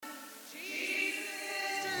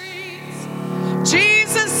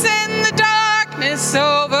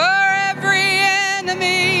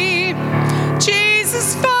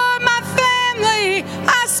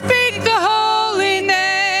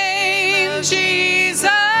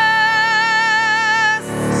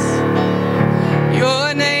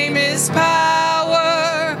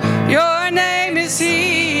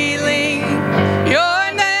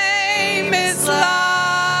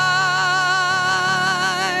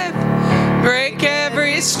Break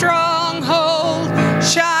every stronghold,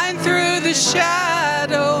 shine through the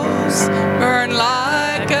shadows, burn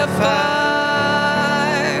like a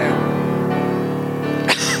fire.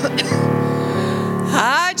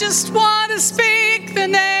 I just want to speak the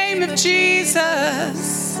name of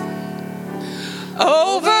Jesus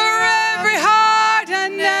over every heart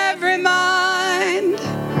and every mind.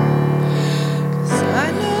 'Cause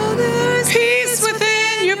I know there is peace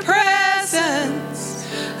within your presence.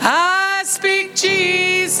 I speak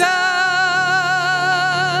Jesus.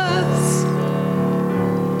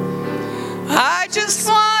 I just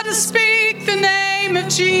want to speak the name of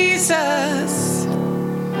Jesus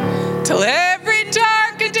till every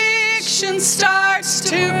dark addiction starts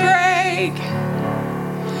to break,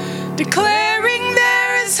 declaring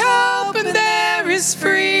there is hope and there is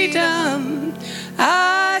freedom.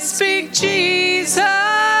 I speak Jesus.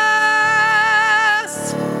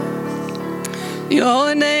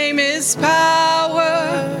 Your name is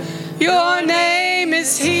power. Your name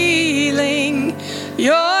is healing.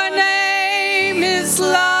 Your name is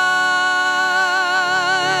life.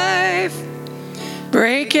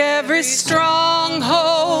 Break every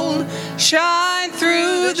stronghold. Shine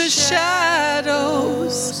through the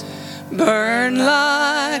shadows. Burn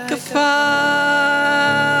like a fire.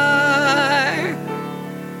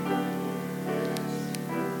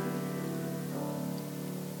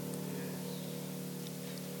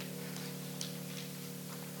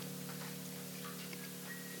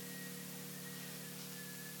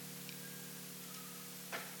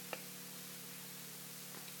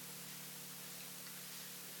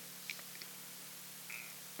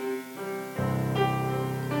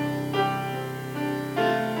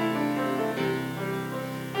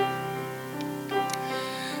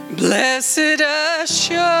 Blessed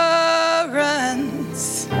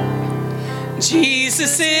assurance,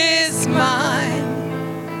 Jesus is mine.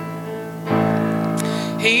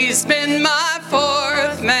 He's been my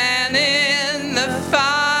fourth man in the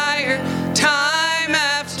fire, time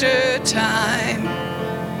after time.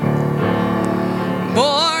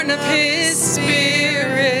 Born of his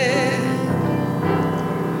spirit,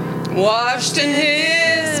 washed in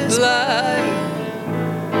his blood.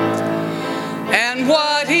 And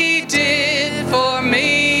what he did for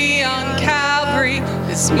me on Calvary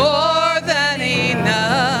is more than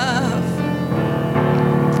enough.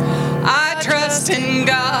 I trust in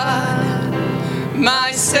God,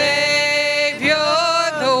 my Savior,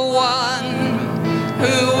 the one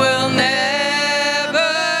who will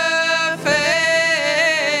never fail.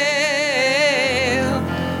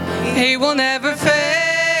 He will never fail.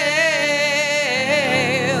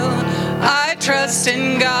 I trust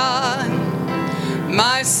in God,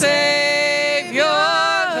 my Savior,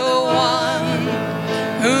 the one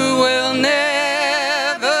who will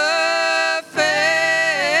never fail.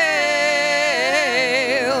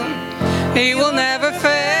 He will never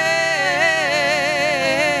fail.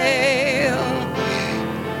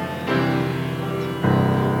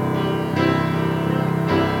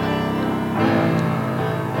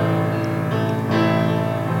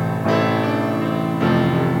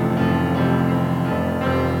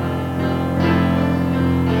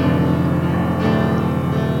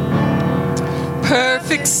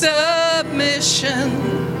 Perfect submission,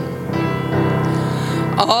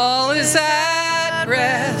 all is at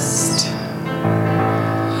rest.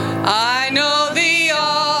 I know the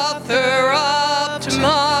author of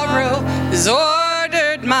tomorrow has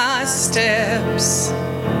ordered my steps.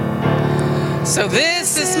 So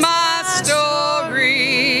this is my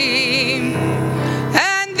story,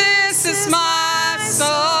 and this is my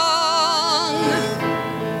song,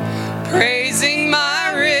 praising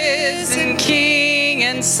my risen King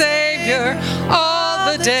and Savior all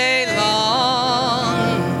the day long.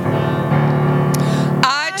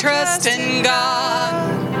 I trust in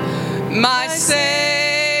God, my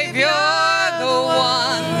Savior, the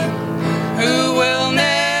one who will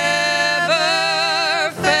never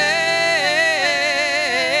fail.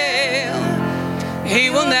 He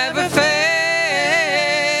will never fail.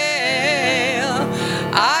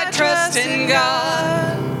 I trust in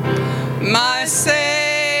God, my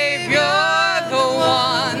Savior, the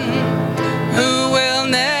one who will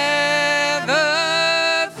never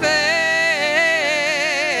fail.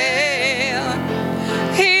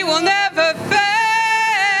 He will never fail.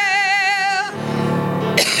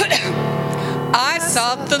 I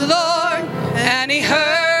sought the Lord, and he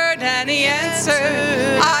heard, and he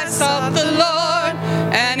answered. I sought the Lord,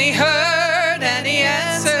 and he heard, and he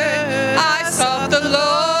answered. I sought the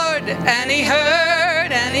Lord, and he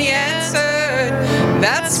heard, and he answered.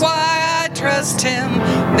 That's why I trust him.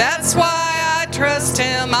 That's why I trust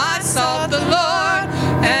him. I sought the Lord,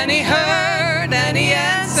 and he heard,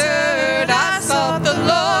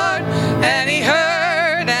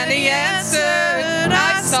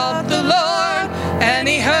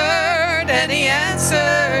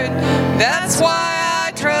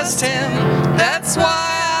 That's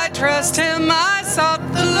why I trust him. I sought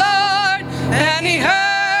the Lord, and he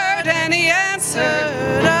heard and he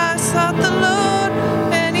answered. I sought the Lord,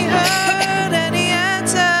 and he heard and he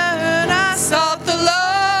answered. I Sought the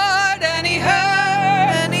Lord, and he heard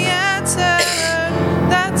and he answered.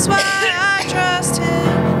 That's why I trust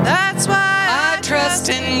him. That's why I trust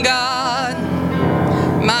in God,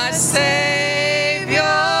 my Savior,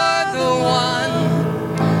 the one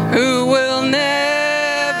who will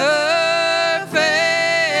never fail.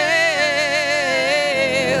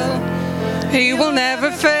 He will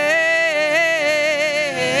never fail.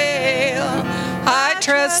 I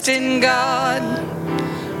trust in God,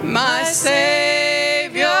 my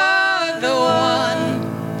Savior, the one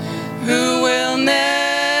who will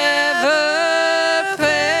never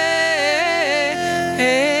fail.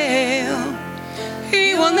 He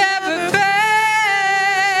will never fail.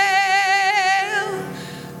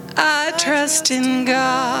 I trust in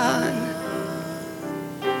God.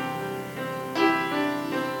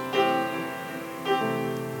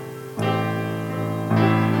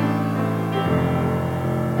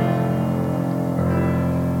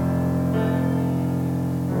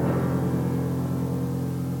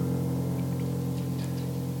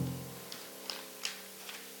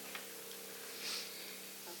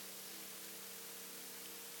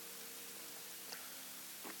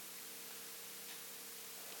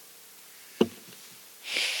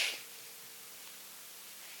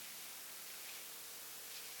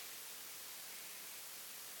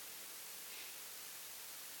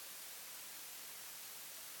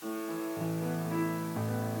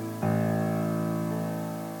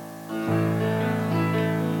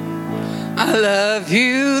 I love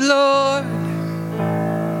you, Lord,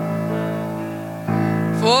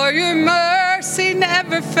 for your mercy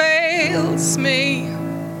never fails me.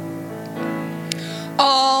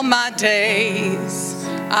 All my days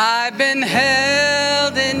I've been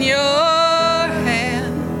held in your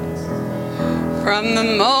hands. From the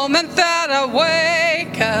moment that I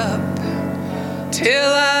wake up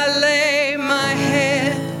till I lay my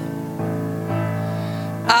head,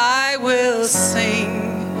 I will sing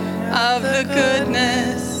of the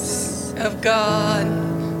goodness of God.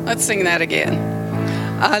 Let's sing that again.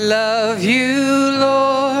 I love you,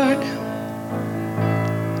 Lord,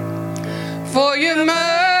 for your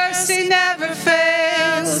mercy never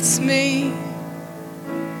fails me.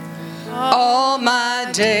 All my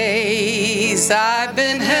days I've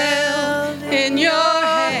been held in your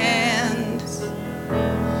hands.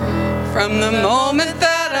 From the moment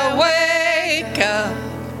that I wake up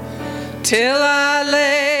till I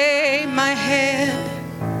lay my head,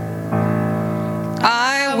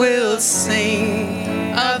 I will sing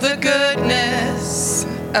of the goodness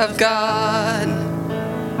of God.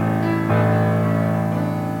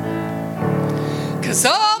 'Cause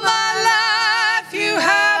all my life you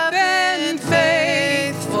have been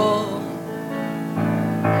faithful,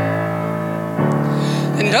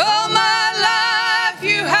 and all my life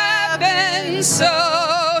you have been so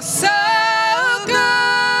good.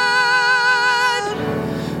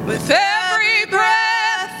 With every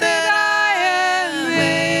breath that I am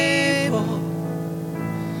able,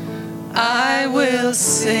 I will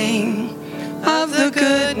sing of the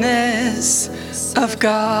goodness of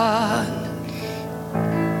God.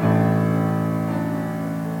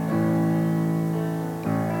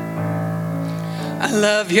 I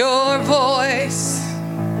love your voice.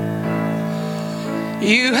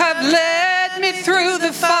 You have led me through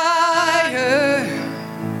the fire.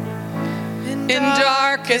 In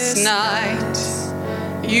darkest night,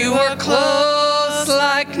 you are close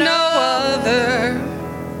like no other.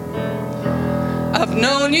 I've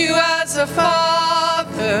known you as a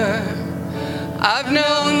father. I've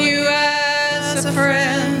known you as a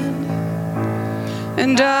friend.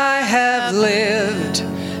 And I have lived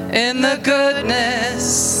in the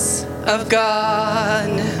goodness of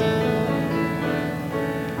God.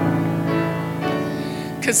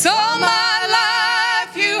 'Cause all my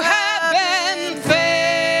life you have been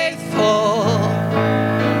faithful,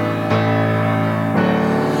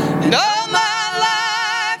 and all my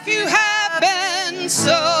life you have been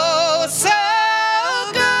so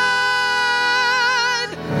good.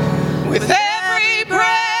 With every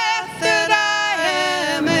breath that I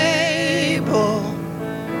am able,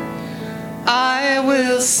 I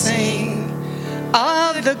will sing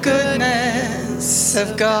of the goodness of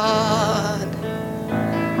God.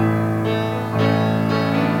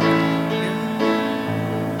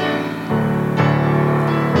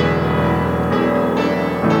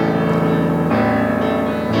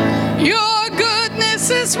 Your goodness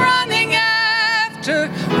is running after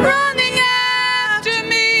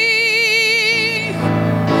me.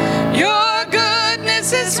 Your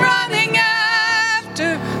goodness is running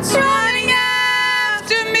after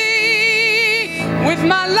me. With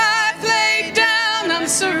my life laid down, I'm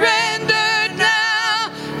surrendered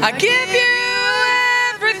now. I give you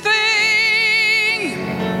everything.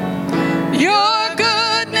 Your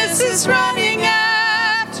goodness is running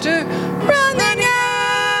after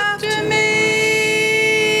me.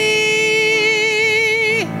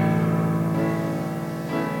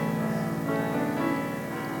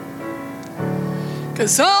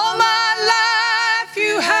 'Cause all my life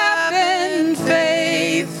you have been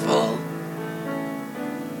faithful.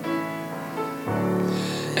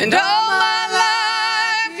 And all my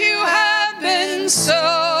life you have been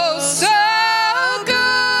so, so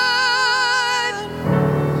good.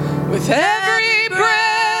 With every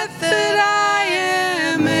breath that I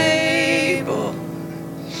am able,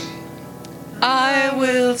 I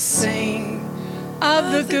will sing of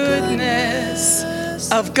the goodness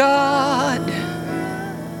of God.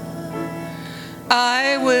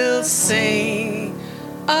 I will sing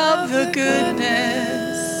of the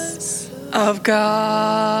goodness of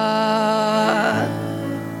God.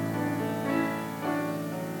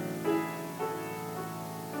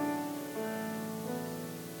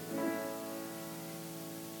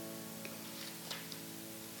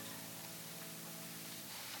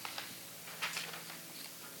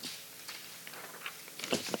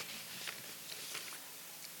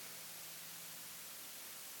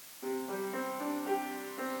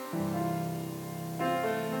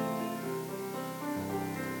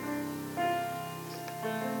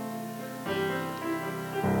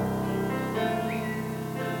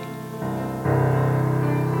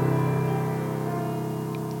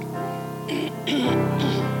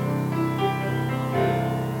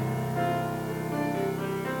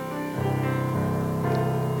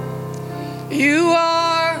 You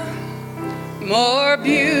are more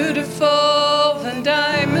beautiful than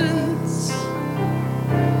diamonds.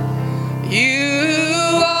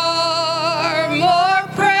 You are more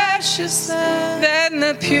precious than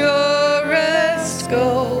the purest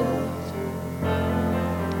gold.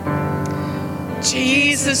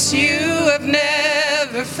 Jesus, you have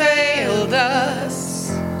never failed us.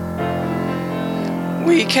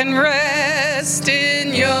 We can rest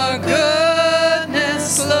in your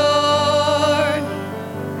goodness, Lord.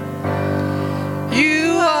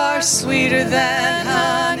 You are sweeter than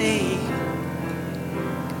honey,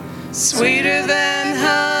 sweeter than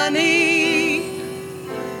honey,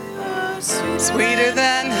 sweeter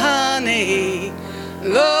than honey,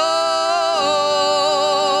 Lord.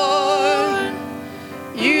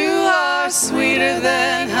 You are sweeter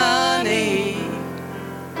than honey,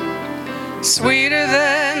 sweeter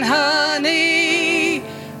than honey.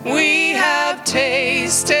 We have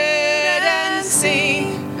tasted and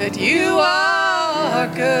seen that you are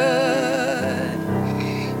good.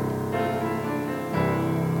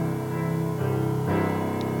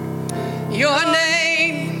 Your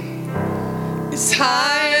name is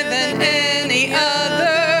higher than any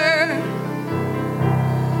other.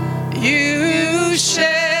 You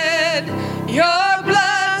shed your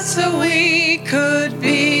blood so we could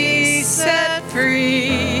be set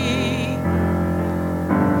free.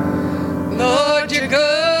 Lord, your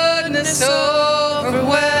goodness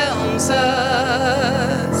overwhelms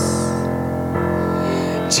us.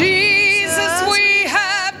 Jesus, we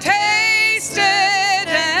have tasted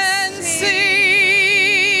and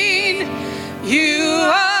seen. You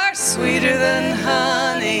are sweeter than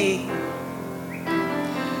honey,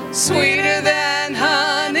 sweeter than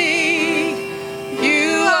honey. You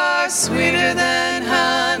are sweeter than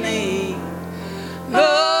honey, Lord.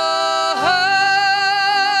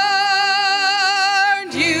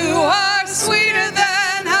 You are sweeter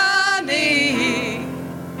than honey,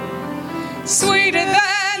 sweeter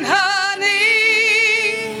than honey.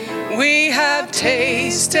 We have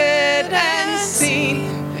tasted and seen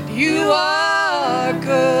that you are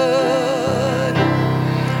good.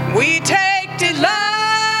 We take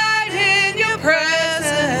delight in your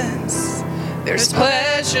presence. There's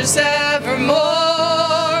pleasures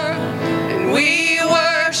evermore. And we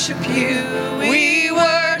worship you,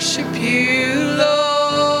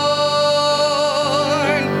 Lord.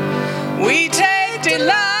 We take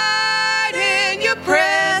delight in your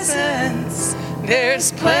presence.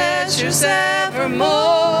 There's pleasures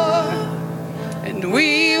evermore. And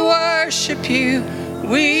we worship you, Lord.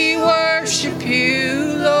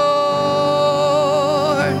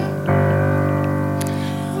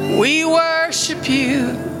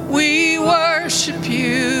 We worship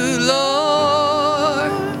you,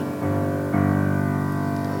 Lord.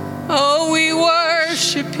 Oh, we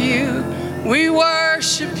worship you,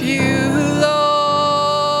 Lord.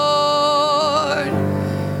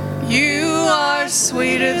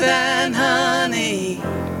 sweeter than honey,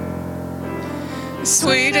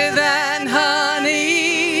 sweeter than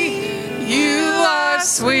honey. You are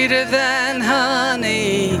sweeter than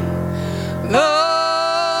honey, Lord.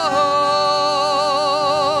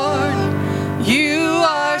 You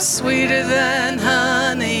are sweeter than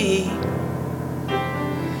honey,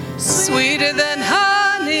 sweeter than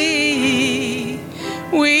honey.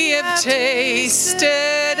 We have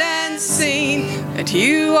tasted and seen that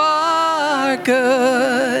you are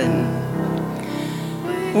good.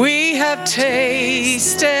 We have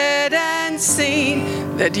tasted and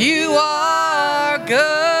seen that you are good.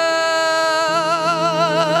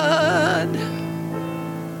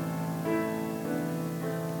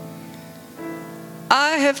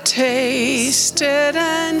 I have tasted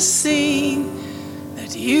and seen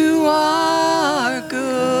that you are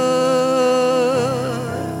good.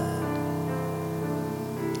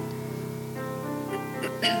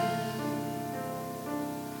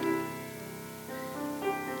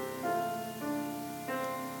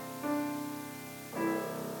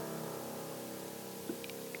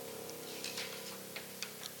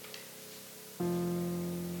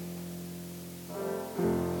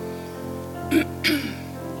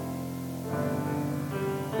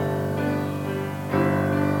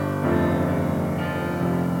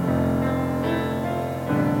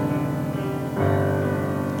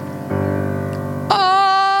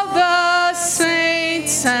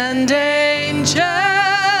 And angels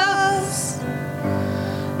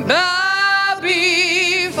bow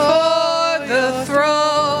before the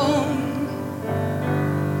throne,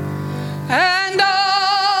 and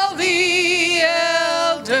all the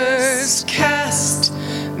elders cast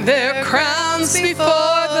their crowns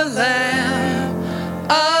before the Lamb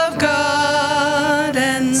of God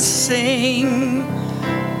and sing.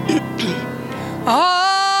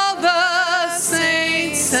 All the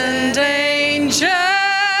saints and angels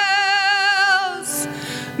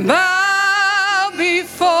bow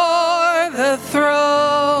before the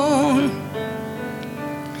throne,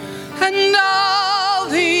 and all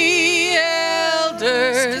the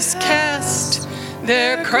elders cast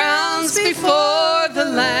their crowns before the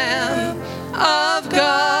Lamb of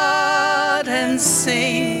God and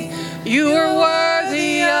sing, you are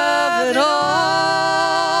worthy of it all.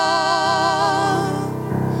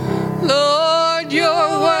 Lord,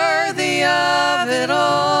 you're worthy of it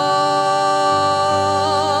all.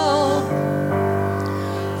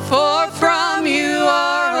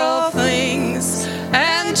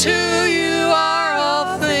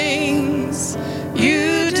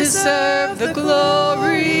 Deserve the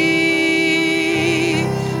glory.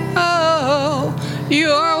 Oh, you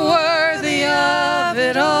are worthy of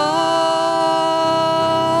it all.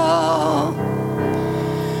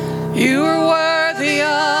 You are worthy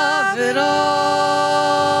of it all.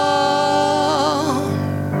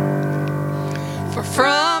 For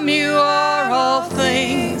from you are all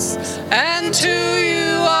things, and to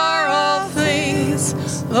you are all things.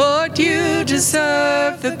 Lord, you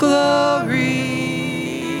deserve the glory.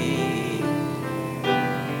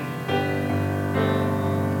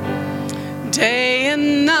 Day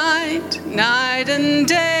and night, night and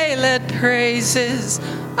day, let praises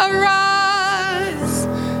arise.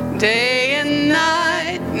 Day and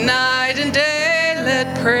night, night and day,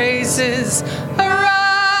 let praises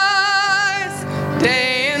arise.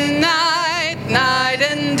 Day and night, night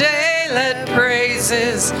and day, let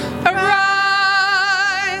praises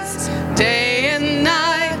arise. Day and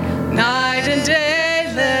night, night and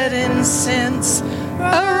day, let incense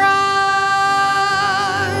arise.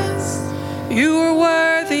 You are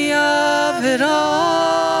worthy of it all.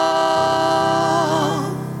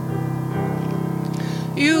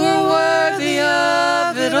 You are worthy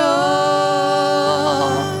of it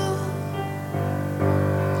all.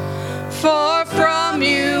 For from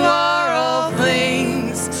you are all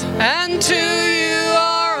things, and to you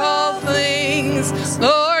are all things.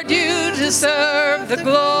 Lord, you deserve the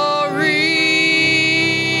glory.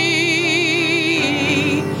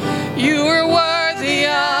 You are worthy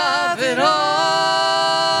of it all.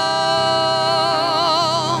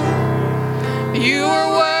 You are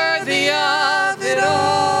worthy of it all.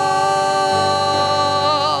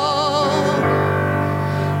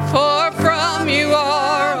 For from you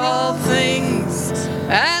are all things,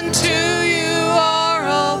 and to you are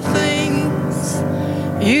all things.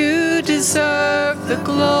 You deserve the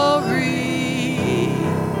glory.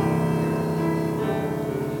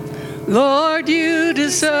 Lord, you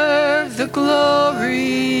deserve the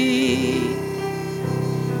glory.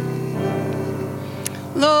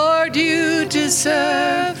 Lord, you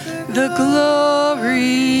deserve the glory.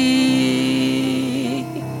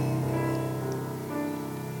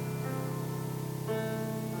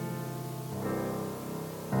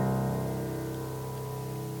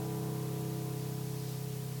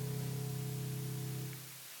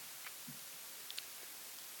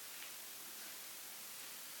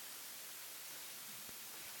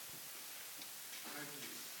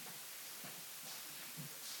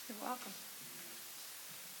 welcome.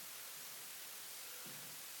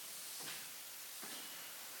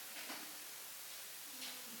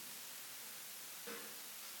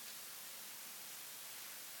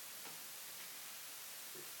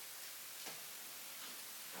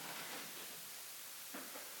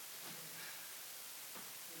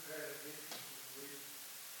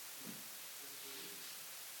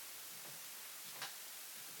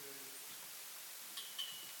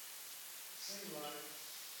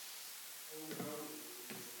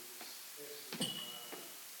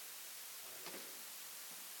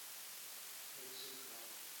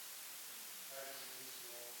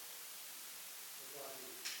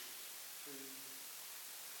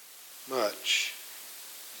 Much.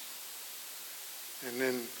 And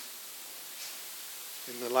then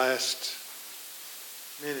in the last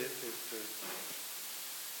minute, if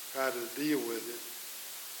try to deal with it,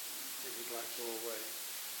 it would like go away.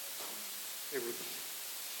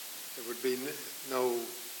 There would be no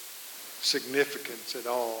significance at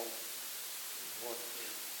all in what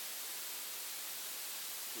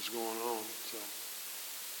was going on. So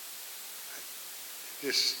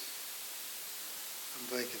I'm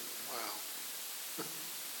thinking, wow.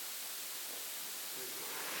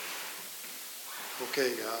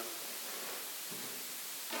 Okay, God.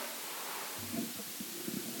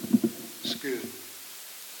 It's good.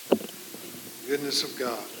 Goodness of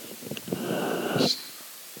God. Just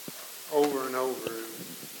over and over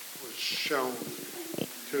was shown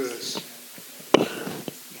to us.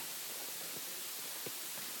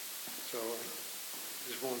 So I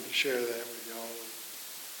just wanted to share that with y'all.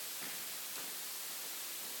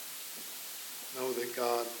 Know that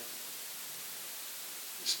God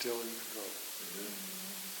is still in control.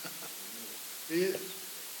 He is.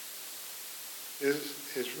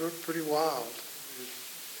 It's pretty wild.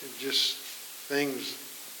 It just, things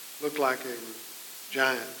look like they were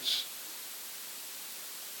giants.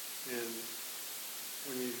 And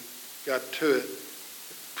when you got to it,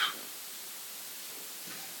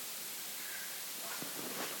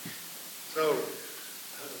 so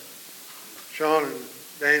Shawn and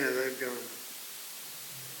Dana, they're going to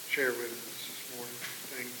share with us this morning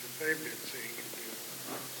things that they've been seeing and doing,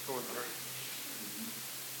 going through.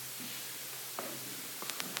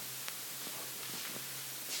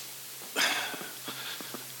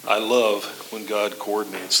 I love when God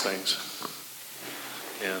coordinates things.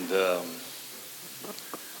 And a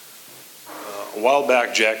while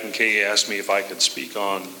back, Jack and Kay asked me if I could speak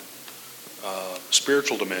on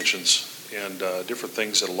spiritual dimensions and different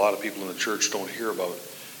things that a lot of people in the church don't hear about.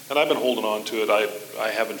 And I've been holding on to it. I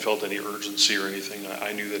haven't felt any urgency or anything.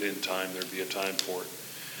 I knew that in time there'd be a time for it.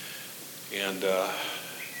 And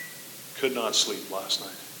could not sleep last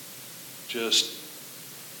night. Just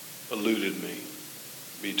eluded me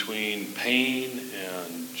between pain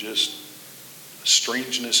and just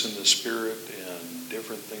strangeness in the spirit and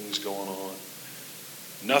different things going on.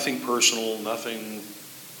 Nothing personal, nothing,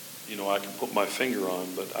 I can put my finger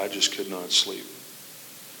on, but I just could not sleep.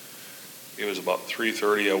 It was about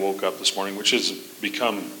 3:30. I woke up this morning, which has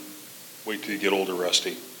become, wait till you get older,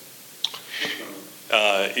 Rusty.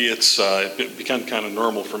 It's become kind of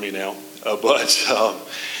normal for me now.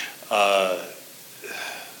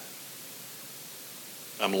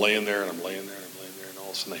 I'm laying there, and all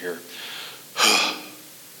of a sudden I hear,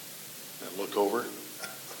 and I look over,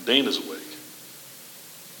 Dana's awake.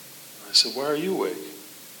 I said, why are you awake?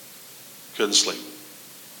 Couldn't sleep.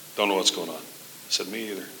 Don't know what's going on. I said,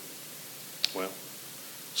 me either. Well,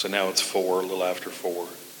 so now it's 4, a little after 4.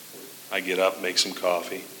 I get up, make some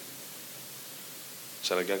coffee.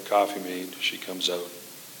 Said, I got coffee made. She comes out.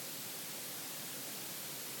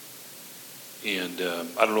 And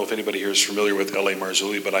I don't know if anybody here is familiar with L.A.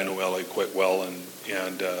 Marzulli, but I know L.A. quite well. And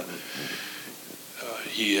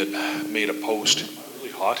he had made a post.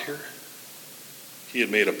 Really hot here. He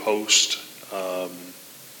had made a post,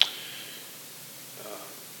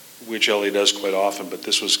 which L.A. does quite often, but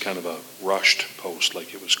this was kind of a rushed post,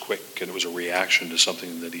 like it was quick, and it was a reaction to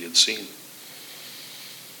something that he had seen.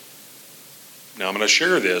 Now I'm going to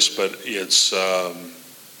share this, but it's.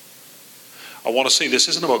 I want to say this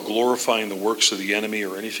isn't about glorifying the works of the enemy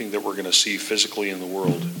or anything that we're going to see physically in the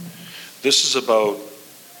world. This is about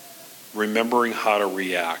remembering how to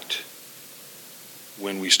react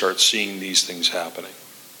when we start seeing these things happening.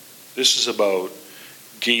 This is about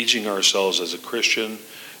gauging ourselves as a Christian,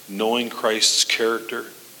 knowing Christ's character,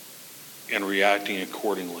 and reacting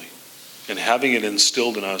accordingly, and having it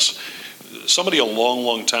instilled in us. Somebody a long,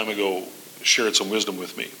 long time ago shared some wisdom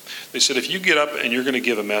with me. They said, if you get up and you're going to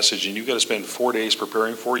give a message and you've got to spend 4 days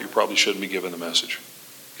preparing for it, you probably shouldn't be giving the message,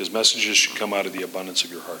 because messages should come out of the abundance of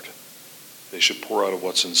your heart. They should pour out of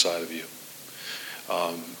what's inside of you.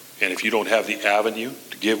 And if you don't have the avenue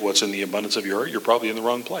to give what's in the abundance of your heart, you're probably in the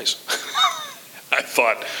wrong place. I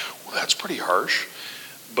thought, well, that's pretty harsh.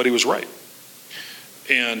 But he was right.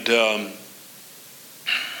 And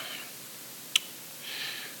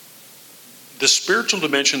the spiritual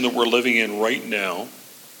dimension that we're living in right now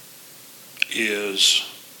is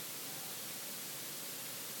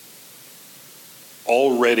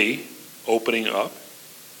already opening up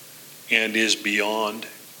and is beyond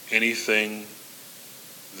anything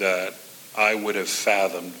that I would have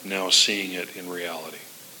fathomed now seeing it in reality.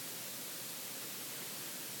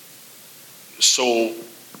 So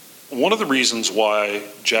one of the reasons why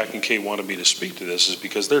Jack and Kay wanted me to speak to this is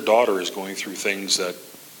because their daughter is going through things that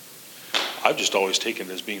I've just always taken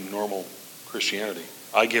as being normal Christianity.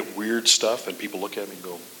 I get weird stuff and people look at me and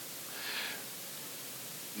go,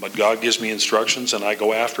 but God gives me instructions and I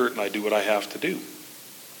go after it and I do what I have to do.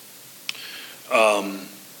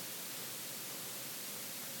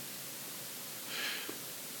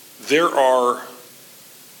 There are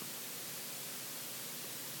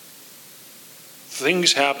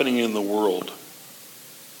things happening in the world.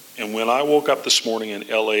 And when I woke up this morning and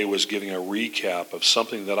LA was giving a recap of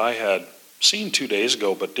something that I had seen 2 days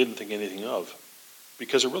ago but didn't think anything of,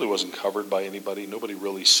 because it really wasn't covered by anybody. Nobody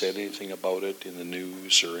really said anything about it in the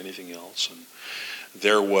news or anything else. And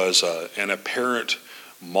there was an apparent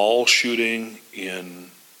mall shooting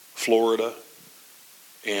in Florida,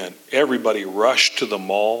 and everybody rushed to the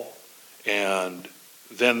mall, and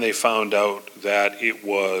then they found out that it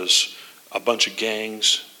was a bunch of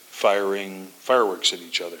gangs firing fireworks at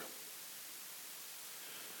each other.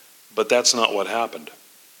 But that's not what happened.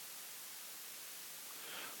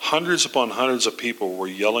 Hundreds upon hundreds of people were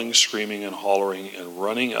yelling, screaming, and hollering and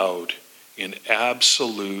running out in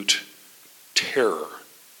absolute terror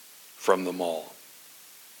from the mall.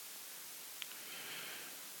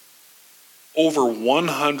 Over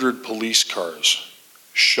 100 police cars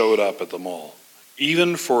showed up at the mall.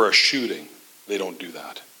 Even for a shooting, they don't do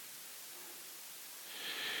that.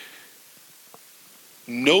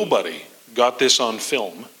 Nobody got this on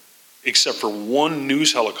film except for one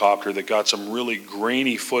news helicopter that got some really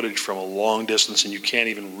grainy footage from a long distance, and you can't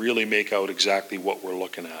even really make out exactly what we're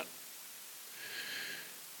looking at.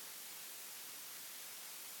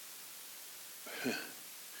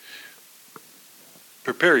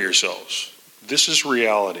 Prepare yourselves. This is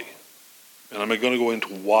reality. And I'm going to go into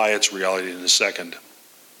why it's reality in a second.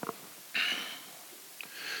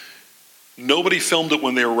 Nobody filmed it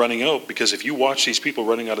when they were running out, because if you watch these people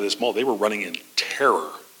running out of this mall, they were running in terror.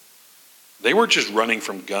 They weren't just running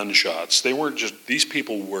from gunshots. These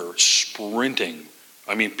people were sprinting.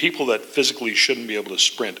 I mean, people that physically shouldn't be able to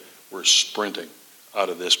sprint were sprinting out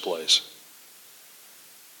of this place.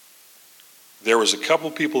 There was a couple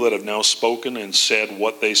people that have now spoken and said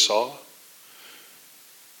what they saw.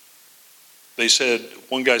 They said,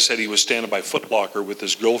 one guy said he was standing by Foot Locker with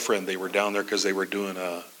his girlfriend. They were down there because they were doing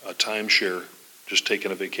a timeshare, just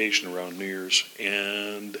taking a vacation around New Year's.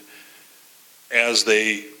 And as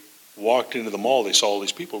they walked into the mall, they saw all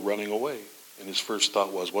these people running away. And his first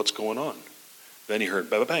thought was, what's going on? Then he heard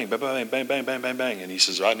bang, bang, bang, bang, bang, bang, bang, bang, bang. And he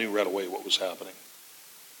says, I knew right away what was happening.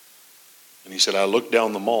 And he said, I looked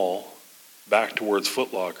down the mall, back towards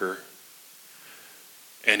Foot Locker,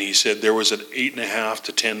 and he said there was an 8.5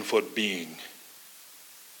 to 10 foot being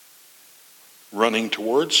running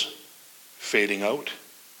towards, fading out,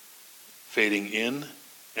 fading in,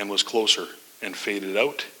 and was closer, and faded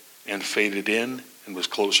out, and faded in, and was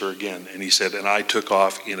closer again. And he said, and I took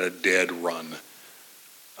off in a dead run.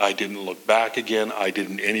 I didn't look back again. I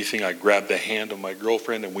didn't anything. I grabbed the hand of my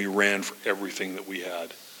girlfriend, and we ran for everything that we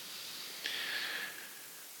had.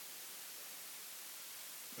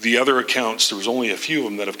 The other accounts, there was only a few of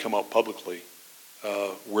them that have come out publicly,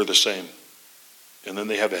 were the same. And then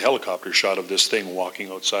they have a helicopter shot of this thing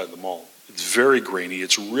walking outside the mall. It's very grainy.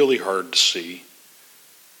 It's really hard to see.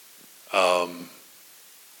 And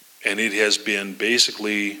it has been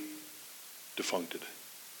basically defuncted.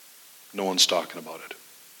 No one's talking about it.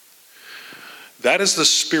 That is the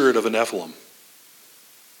spirit of a Nephilim.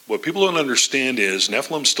 What people don't understand is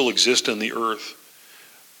Nephilim still exist in the earth.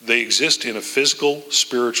 They exist in a physical,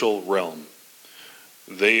 spiritual realm.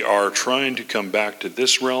 They are trying to come back to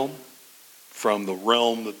this realm from the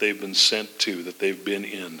realm that they've been sent to, that they've been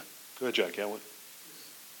in. Go ahead, Jack. What?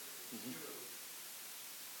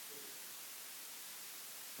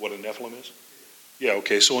 What a Nephilim is? Yeah,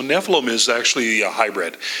 okay. So a Nephilim is actually a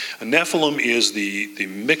hybrid. A Nephilim is the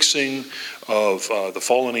mixing of the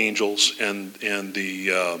fallen angels and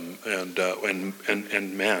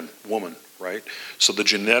man, woman, right? So the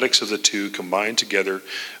genetics of the two combined together,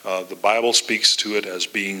 the Bible speaks to it as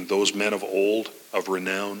being those men of old, of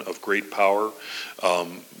renown, of great power.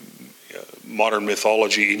 Modern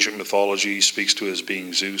mythology, ancient mythology, speaks to it as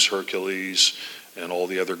being Zeus, Hercules, and all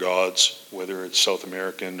the other gods, whether it's South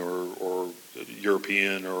American or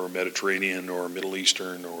European or Mediterranean or Middle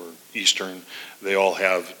Eastern or Eastern. They all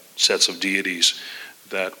have sets of deities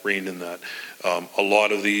that reign in that. A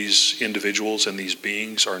lot of these individuals and these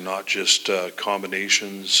beings are not just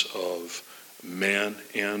combinations of man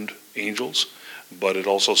and angels, but it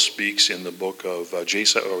also speaks in the book of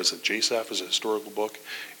Jasaph, or is it Jasaph is a historical book,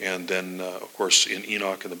 and then of course in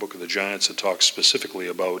Enoch in the book of the giants it talks specifically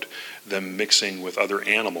about them mixing with other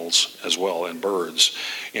animals as well, and birds,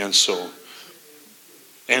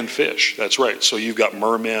 and fish, that's right. So you've got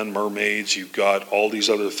mermen, mermaids, you've got all these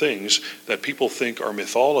other things that people think are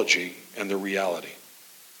mythology, and they're reality.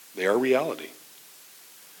 They are reality.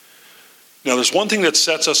 Now there's one thing that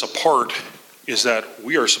sets us apart, is that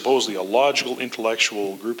we are supposedly a logical,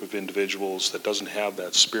 intellectual group of individuals that doesn't have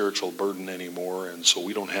that spiritual burden anymore, and so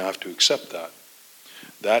we don't have to accept that.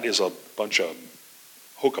 That is a bunch of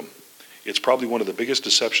hokum. It's probably one of the biggest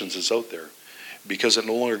deceptions that's out there, because it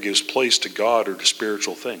no longer gives place to God or to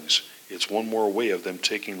spiritual things. It's one more way of them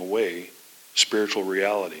taking away spiritual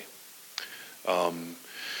reality. But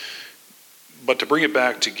to bring it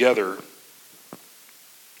back together,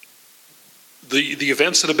 the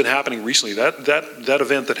events that have been happening recently, that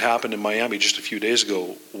event that happened in Miami just a few days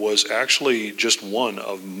ago was actually just one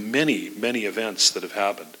of many, many events that have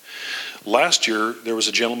happened. Last year, there was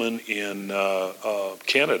a gentleman in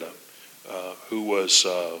Canada who was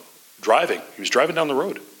driving. He was driving down the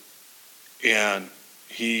road, and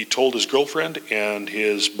he told his girlfriend and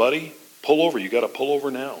his buddy, "Pull over, you got to pull over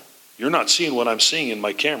now. You're not seeing what I'm seeing in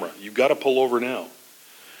my camera. You've got to pull over now."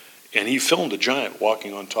 And he filmed a giant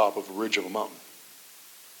walking on top of a ridge of a mountain.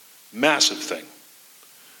 Massive thing.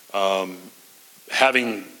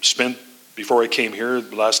 Having spent, before I came here,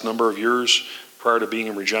 the last number of years prior to being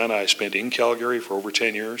in Regina, I spent in Calgary for over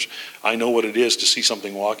 10 years. I know what it is to see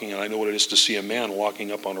something walking, and I know what it is to see a man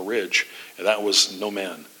walking up on a ridge. And that was no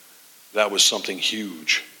man. That was something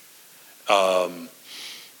huge.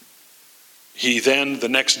 He then, the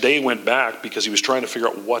next day, went back because he was trying to figure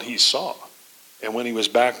out what he saw. And when he was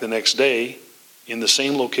back the next day, in the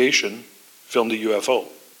same location, filmed a UFO.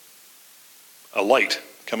 A light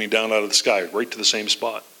coming down out of the sky, right to the same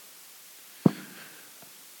spot.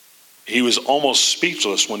 He was almost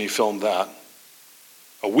speechless when he filmed that.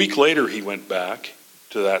 A week later, he went back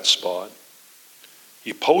to that spot.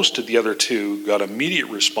 He posted the other two, got immediate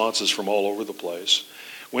responses from all over the place.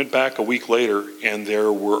 Went back a week later, and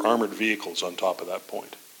there were armored vehicles on top of that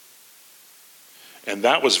point. And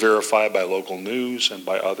that was verified by local news and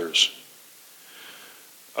by others.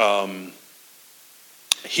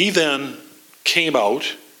 He then came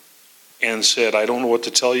out and said, "I don't know what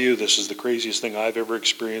to tell you. This is the craziest thing I've ever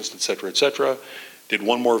experienced," etc., etc. Did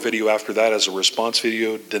one more video after that as a response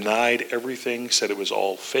video, denied everything, said it was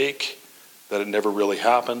all fake, that it never really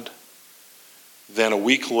happened. Then a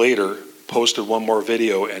week later, posted one more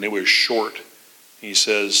video, and it was short. He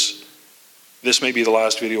says, "This may be the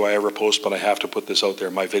last video I ever post, but I have to put this out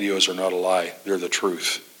there. My videos are not a lie. They're the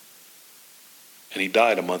truth." And he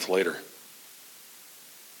died a month later.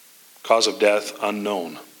 Cause of death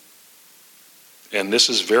unknown. And this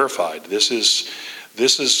is verified. This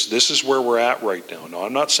is where we're at right now. Now,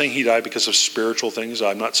 I'm not saying he died because of spiritual things.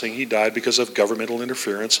 I'm not saying he died because of governmental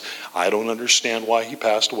interference. I don't understand why he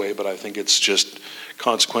passed away, but I think it's just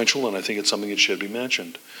consequential, and I think it's something that should be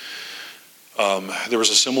mentioned. There was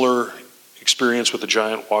a similar experience with a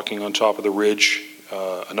giant walking on top of the ridge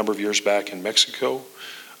a number of years back in Mexico.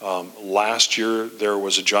 Last year, there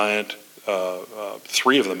was a giant,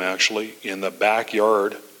 3 of them actually, in the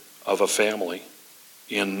backyard of a family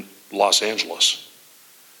in Los Angeles.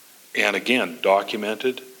 And again,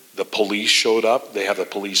 documented. The police showed up. They have a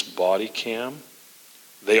police body cam.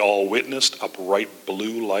 They all witnessed a bright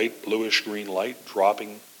blue light, bluish-green light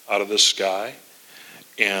dropping out of the sky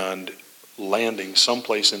and landing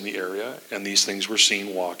someplace in the area, and these things were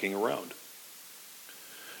seen walking around.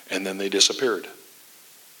 And then they disappeared.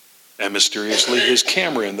 And mysteriously, his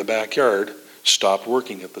camera in the backyard stopped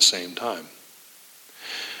working at the same time.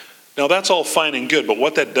 Now, that's all fine and good, but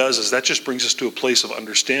what that does is that just brings us to a place of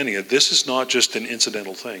understanding that this is not just an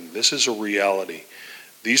incidental thing. This is a reality.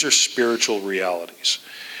 These are spiritual realities.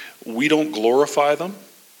 We don't glorify them.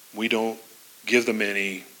 We don't give them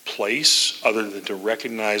any place other than to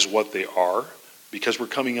recognize what they are, because we're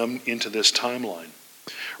coming into this timeline.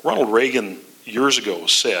 Ronald Reagan years ago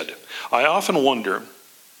said, "I often wonder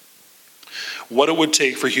what it would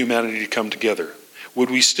take for humanity to come together. Would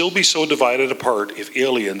we still be so divided apart if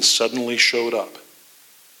aliens suddenly showed up?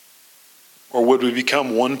 Or would we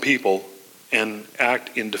become one people and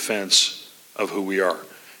act in defense of who we are?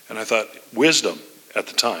 And I thought, wisdom at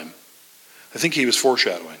the time, I think he was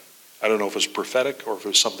foreshadowing. I don't know if it was prophetic or if it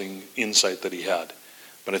was something insight that he had,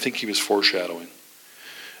 but I think he was foreshadowing.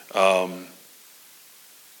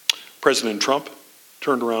 President Trump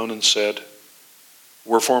turned around and said,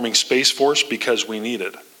 we're forming Space Force because we need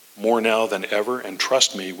it more now than ever, and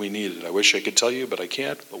trust me, we need it. I wish I could tell you, but I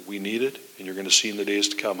can't, but we need it, and you're going to see in the days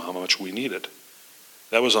to come how much we need it.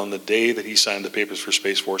 That was on the day that he signed the papers for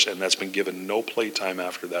Space Force, and that's been given no playtime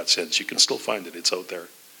after that since. You can still find it. It's out there.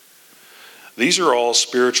 These are all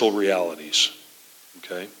spiritual realities,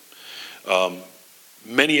 okay?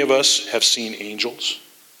 Many of us have seen angels.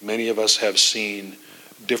 Many of us have seen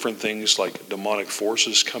different things like demonic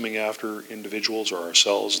forces coming after individuals or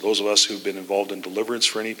ourselves. Those of us who've been involved in deliverance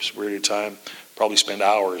for any period of time probably spend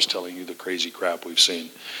hours telling you the crazy crap we've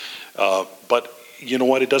seen. But you know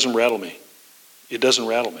what? It doesn't rattle me. It doesn't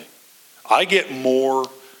rattle me. I get more...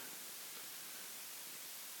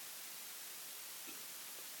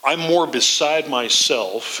 I'm more beside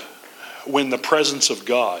myself when the presence of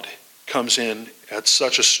God comes in at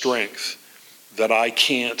such a strength that I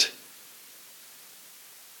can't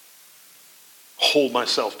hold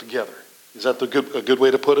myself together. Is that a good way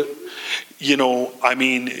to put it? You know, I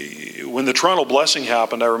mean, when the Toronto blessing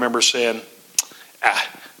happened, I remember saying,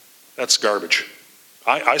 that's garbage.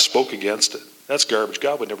 I spoke against it. That's garbage.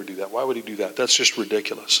 God would never do that. Why would he do that? That's just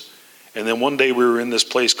ridiculous. And then one day we were in this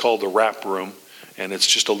place called the Wrap Room, and it's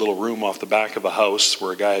just a little room off the back of a house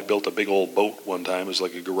where a guy had built a big old boat one time. It was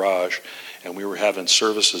like a garage, and we were having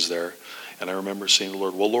services there. And I remember saying to the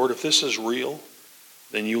Lord, well, Lord, if this is real,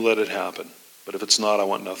 then you let it happen. But if it's not, I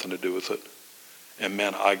want nothing to do with it. And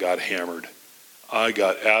man, I got hammered. I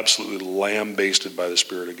got absolutely lambasted by the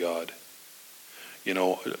Spirit of God. You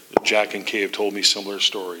know, Jack and Kay have told me similar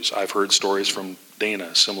stories. I've heard stories from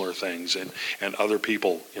Dana, similar things, and other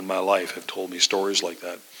people in my life have told me stories like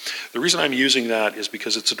that. The reason I'm using that is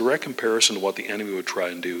because it's a direct comparison to what the enemy would try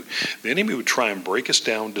and do. The enemy would try and break us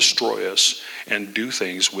down, destroy us, and do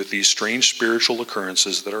things with these strange spiritual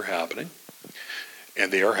occurrences that are happening,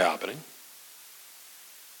 and they are happening,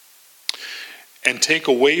 and take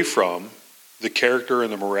away from the character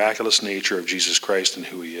and the miraculous nature of Jesus Christ and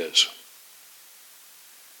who he is.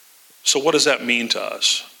 So what does that mean to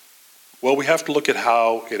us? Well, we have to look at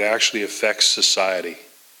how it actually affects society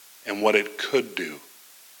and what it could do.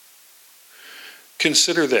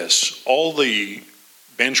 Consider this, all the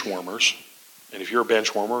bench warmers, and if you're a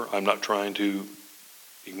bench warmer, I'm not trying to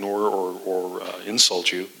ignore or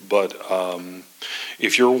insult you, but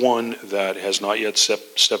if you're one that has not yet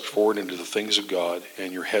stepped forward into the things of God,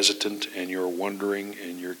 and you're hesitant and you're wondering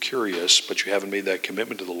and you're curious, but you haven't made that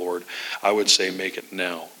commitment to the Lord, I would say make it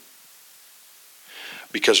now.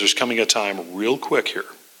 Because there's coming a time real quick here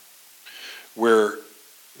where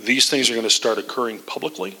these things are going to start occurring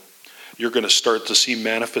publicly. You're going to start to see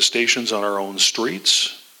manifestations on our own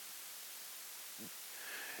streets.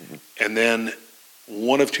 And then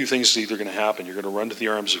one of two things is either going to happen. You're going to run to the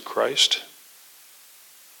arms of Christ,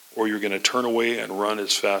 or you're going to turn away and run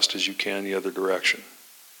as fast as you can the other direction.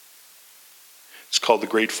 It's called the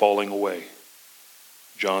Great Falling Away.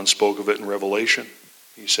 John spoke of it in Revelation.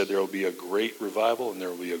 He said there will be a great revival and there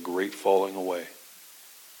will be a great falling away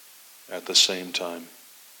at the same time.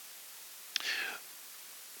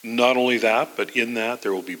 Not only that, but in that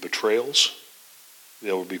there will be betrayals.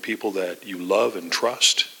 There will be people that you love and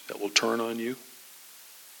trust that will turn on you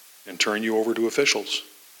and turn you over to officials.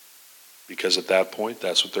 Because at that point,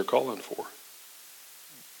 that's what they're calling for.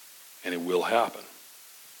 And it will happen.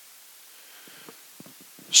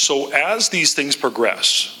 So as these things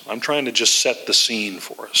progress, I'm trying to just set the scene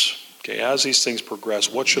for us. Okay, as these things progress,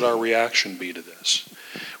 what should our reaction be to this?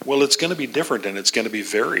 Well, it's going to be different and it's going to be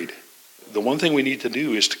varied. The one thing we need to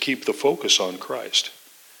do is to keep the focus on Christ.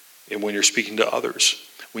 And when you're speaking to others,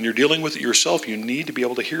 when you're dealing with it yourself, you need to be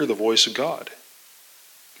able to hear the voice of God.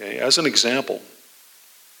 Okay, as an example,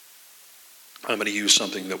 I'm going to use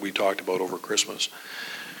something that we talked about over Christmas.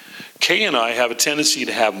 Kay and I have a tendency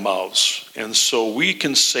to have mouths, and so we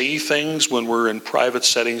can say things when we're in private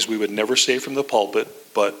settings we would never say from the pulpit,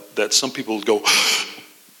 but that some people would go,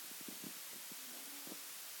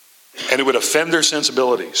 and it would offend their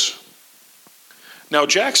sensibilities. Now,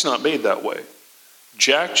 Jack's not made that way.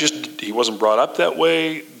 Jack he wasn't brought up that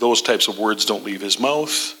way. Those types of words don't leave his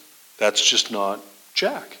mouth. That's just not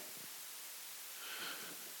Jack.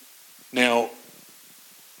 Now,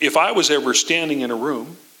 if I was ever standing in a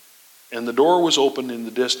room and the door was open in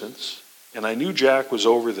the distance And I knew Jack was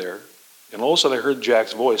over there. And all of a sudden I heard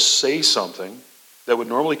Jack's voice say something that would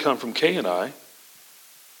normally come from Kay and I.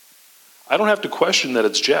 I don't have to question that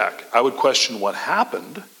it's Jack. I would question what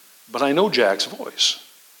happened, but I know Jack's voice.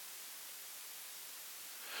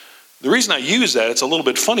 The reason I use that, it's a little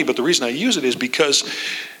bit funny, but the reason I use it is because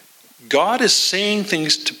God is saying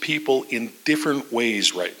things to people in different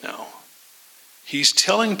ways right now. He's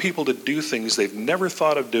telling people to do things they've never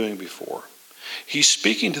thought of doing before. He's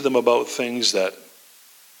speaking to them about things that,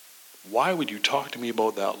 why would you talk to me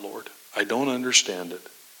about that, Lord? I don't understand it.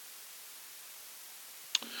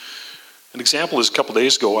 An example is a couple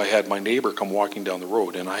days ago, I had my neighbor come walking down the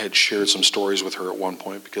road, and I had shared some stories with her at one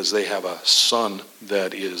point because they have a son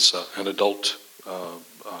that is an adult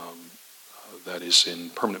that is in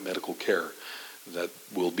permanent medical care that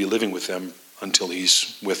will be living with them until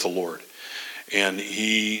he's with the Lord. And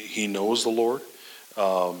he knows the Lord.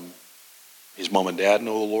 His mom and dad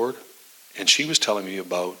know the Lord. And she was telling me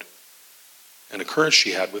about an occurrence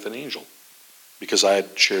she had with an angel, because I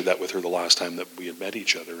had shared that with her the last time that we had met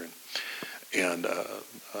each other, and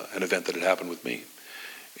an event that had happened with me.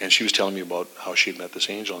 And she was telling me about how she had met this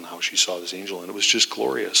angel and how she saw this angel, and it was just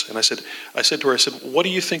glorious. And I said to her, what do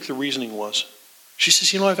you think the reasoning was? She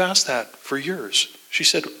says, I've asked that for years. She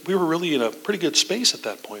said, we were really in a pretty good space at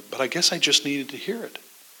that point, but I guess I just needed to hear it.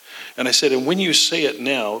 And I said, and when you say it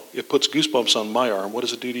now, it puts goosebumps on my arm. What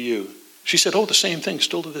does it do to you? She said, the same thing,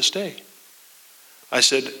 still to this day. I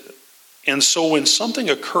said, and so when something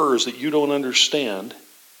occurs that you don't understand,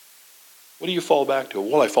 what do you fall back to?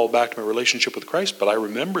 Well, I fall back to my relationship with Christ, but I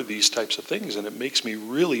remember these types of things, and it makes me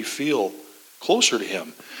really feel closer to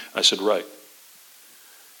him. I said, right.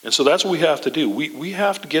 And so that's what we have to do. We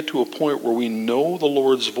have to get to a point where we know the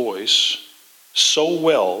Lord's voice so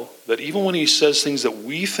well that even when he says things that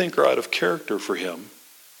we think are out of character for him,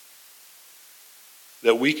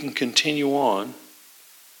 that we can continue on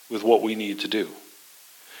with what we need to do.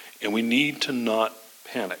 And we need to not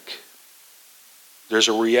panic. There's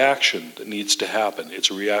a reaction that needs to happen. It's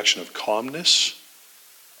a reaction of calmness,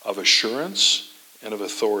 of assurance, and of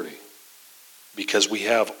authority. Because we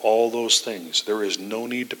have all those things. There is no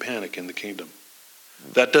need to panic in the kingdom.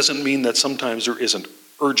 That doesn't mean that sometimes there isn't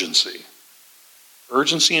urgency.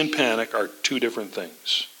 Urgency and panic are two different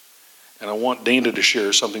things. And I want Dana to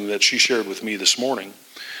share something that she shared with me this morning,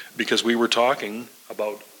 because we were talking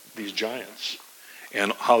about these giants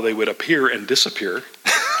and how they would appear and disappear.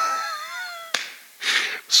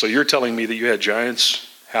 So you're telling me that you had giants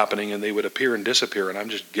happening and they would appear and disappear, and I'm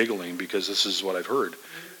just giggling because this is what I've heard.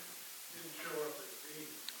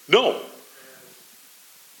 No.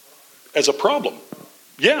 As a problem.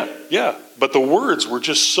 Yeah. But the words were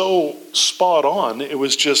just so spot on. It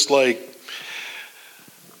was just like,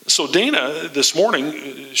 so Dana, this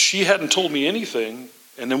morning, she hadn't told me anything,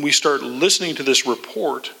 and then we start listening to this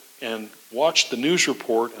report and watched the news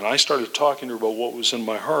report, and I started talking to her about what was in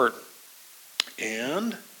my heart,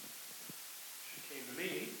 and she came to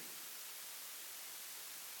me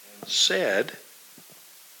and said,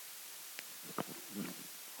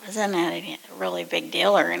 wasn't it a really big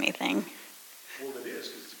deal or anything? well, it is,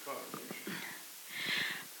 because it's a contribution.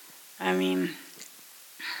 I mean,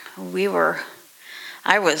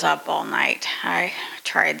 I was up all night. I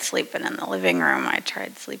tried sleeping in the living room. I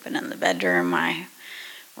tried sleeping in the bedroom. I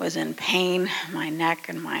was in pain, my neck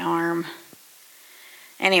and my arm.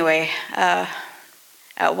 Anyway,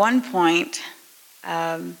 at one point,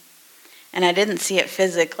 and I didn't see it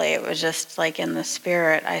physically, it was just like in the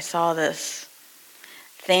spirit, I saw this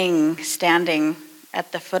thing standing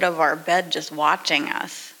at the foot of our bed just watching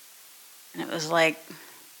us. And it was like,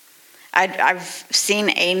 I've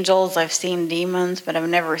seen angels, I've seen demons, but I've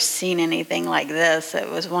never seen anything like this. It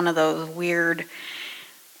was one of those weird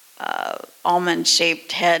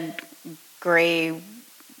almond-shaped head, gray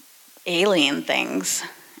alien things.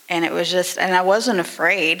 And it was just, and I wasn't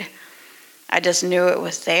afraid. I just knew it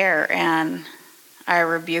was there, and I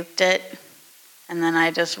rebuked it, and then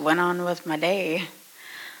I just went on with my day.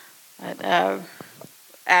 But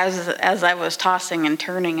as I was tossing and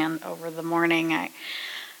turning over the morning, I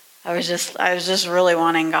was just really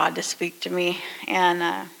wanting God to speak to me,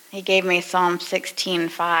 and He gave me Psalm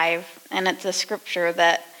 16:5, and it's a scripture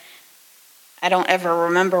that I don't ever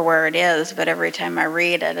remember where it is, but every time I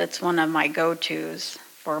read it, it's one of my go-tos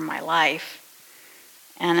for my life.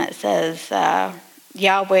 And it says,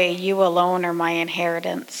 Yahweh, you alone are my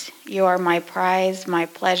inheritance. You are my prize, my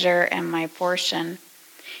pleasure, and my portion.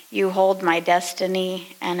 You hold my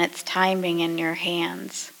destiny and its timing in your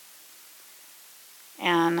hands.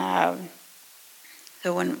 And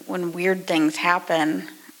so when weird things happen,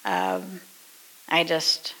 I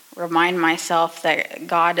just remind myself that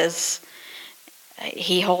God is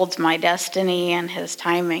he holds my destiny and his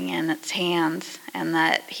timing in its hands, and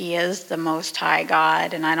that he is the Most High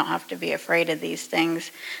God, and I don't have to be afraid of these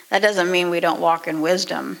things. That doesn't mean we don't walk in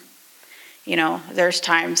wisdom. You know, there's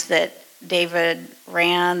times that David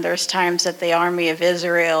ran, there's times that the army of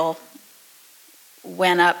Israel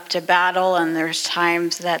went up to battle, and there's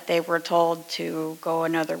times that they were told to go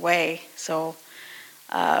another way. So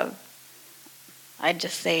I'd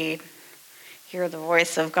just say, hear the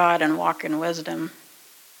voice of God and walk in wisdom.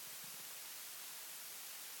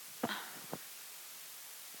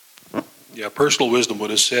 Yeah, personal wisdom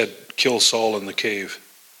would have said, kill Saul in the cave.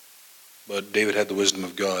 But David had the wisdom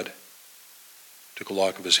of God. Took a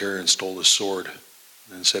lock of his hair and stole his sword.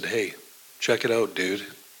 And said, hey, check it out, dude.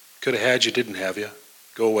 Could have had you, didn't have you.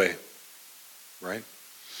 Go away. Right?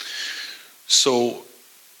 So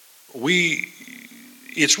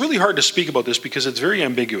it's really hard to speak about this because it's very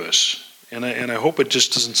ambiguous. And I hope it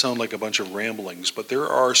just doesn't sound like a bunch of ramblings. But there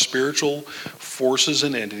are spiritual forces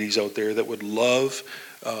and entities out there that would love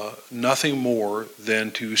nothing more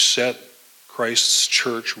than to set Christ's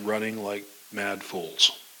church running like mad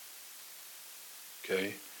fools.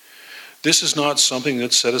 Okay? This is not something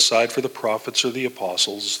that's set aside for the prophets or the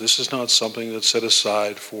apostles. This is not something that's set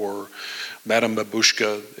aside for Madame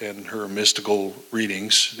Babushka and her mystical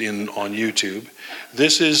readings on YouTube.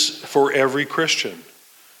 This is for every Christian.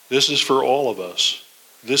 This is for all of us.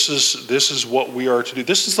 This is what we are to do.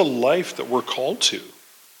 This is the life that we're called to.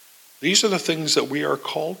 These are the things that we are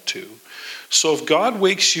called to. So if God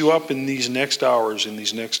wakes you up in these next hours, in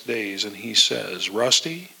these next days, and he says,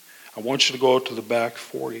 Rusty, I want you to go out to the back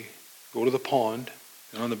 40. Go to the pond,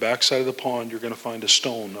 and on the back side of the pond, you're going to find a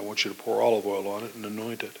stone. I want you to pour olive oil on it and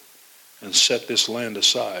anoint it and set this land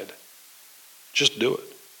aside. Just do it.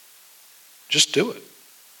 Just do it.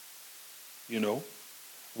 You know,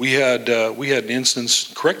 we had an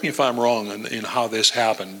instance, correct me if I'm wrong in how this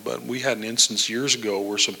happened, but we had an instance years ago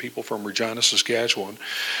where some people from Regina, Saskatchewan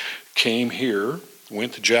came here,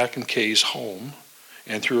 went to Jack and Kay's home,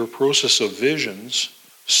 and through a process of visions,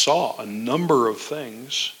 saw a number of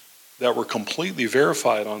things that were completely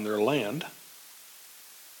verified on their land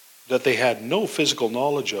that they had no physical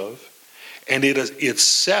knowledge of, and it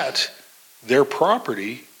set their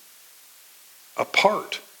property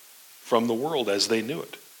apart from the world as they knew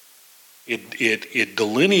it. It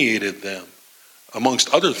delineated them,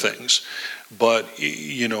 amongst other things, but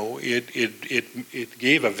you know, it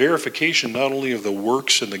gave a verification not only of the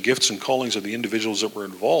works and the gifts and callings of the individuals that were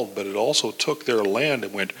involved, but it also took their land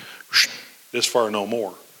and went, this far no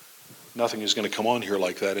more. Nothing is going to come on here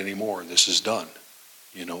like that anymore. This is done,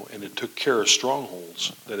 you know. And it took care of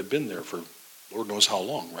strongholds that had been there for Lord knows how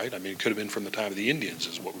long, right? I mean, it could have been from the time of the Indians,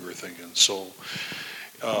 is what we were thinking. So,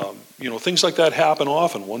 you know, things like that happen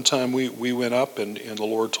often. One time we went up, and the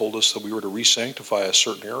Lord told us that we were to re-sanctify a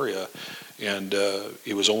certain area, and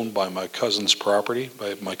it was owned by my cousin's property,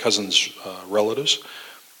 by my cousin's relatives.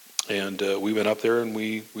 And we went up there and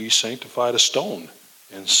we sanctified a stone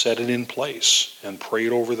and set it in place and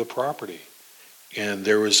prayed over the property. And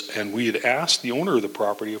we had asked the owner of the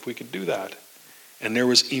property if we could do that. And there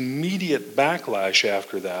was immediate backlash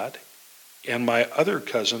after that. And my other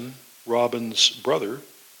cousin, Robin's brother,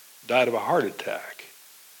 died of a heart attack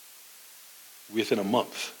within a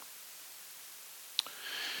month.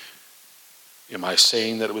 Am I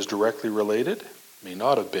saying that it was directly related? May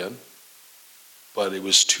not have been, but it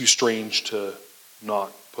was too strange to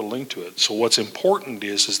not put a link to it. So what's important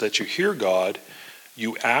is that you hear God,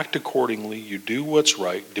 you act accordingly, you do what's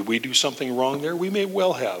right. Did we do something wrong there? We may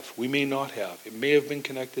well have. We may not have. It may have been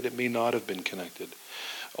connected. It may not have been connected.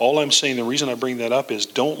 All I'm saying, the reason I bring that up is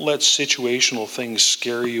don't let situational things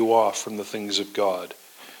scare you off from the things of God.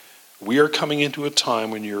 We are coming into a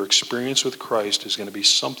time when your experience with Christ is going to be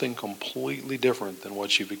something completely different than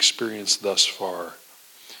what you've experienced thus far.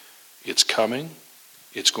 It's coming.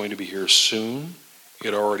 It's going to be here soon.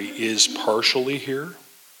 It already is partially here.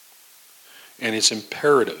 And it's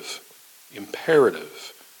imperative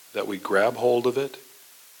that we grab hold of it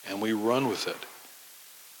and we run with it.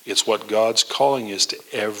 It's what God's calling is to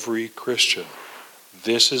every Christian.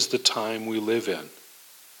 This is the time we live in.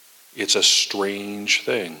 It's a strange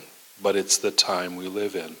thing, but it's the time we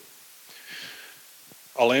live in.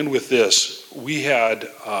 I'll end with this.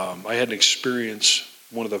 I had an experience,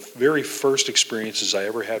 one of the very first experiences I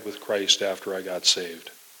ever had with Christ after I got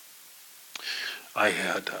saved. I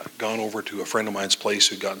had gone over to a friend of mine's place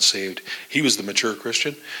who'd gotten saved. He was the mature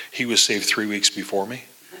Christian. He was saved 3 weeks before me.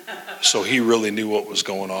 So he really knew what was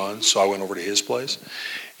going on. So I went over to his place.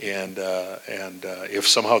 And if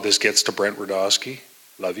somehow this gets to Brent Radosky,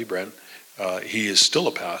 love you, Brent, he is still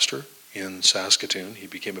a pastor. in Saskatoon. He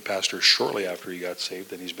became a pastor shortly after he got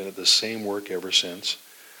saved, and he's been at the same work ever since.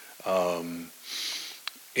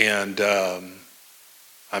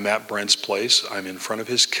 I'm at Brent's place. I'm in front of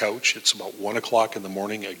his couch. It's about 1 o'clock in the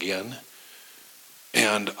morning again,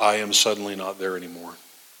 and I am suddenly not there anymore.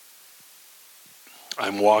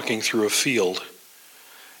 I'm walking through a field,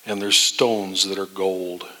 and there's stones that are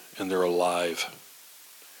gold, and they're alive,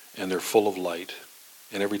 and they're full of light.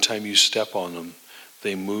 And every time you step on them,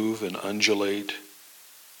 they move and undulate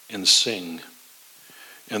and sing.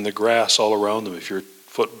 And the grass all around them, if your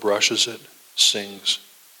foot brushes it, sings.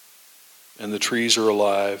 And the trees are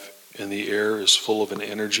alive, and the air is full of an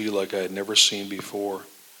energy like I had never seen before.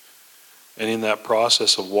 And in that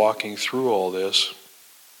process of walking through all this,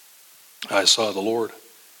 I saw the Lord,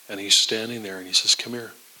 and he's standing there, and he says, "Come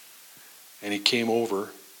here." And he came over,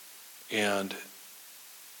 and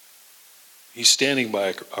he's standing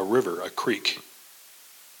by a river, a creek.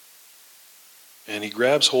 And he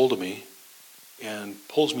grabs hold of me and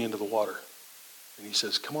pulls me into the water. And he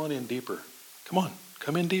says, "Come on in deeper. Come on,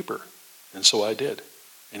 come in deeper." And so I did.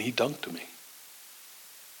 And he dunked me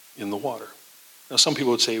in the water. Now, some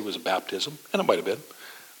people would say it was a baptism, and it might have been,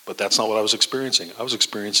 but that's not what I was experiencing. I was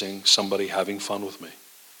experiencing somebody having fun with me.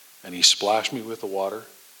 And he splashed me with the water,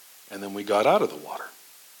 and then we got out of the water.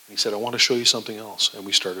 And he said, "I want to show you something else." And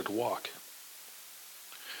we started to walk.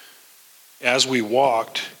 As we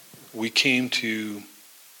walked, we came to,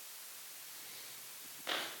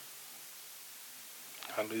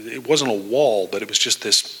 it wasn't a wall, but it was just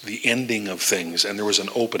the ending of things, and there was an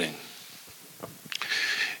opening.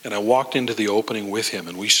 And I walked into the opening with him,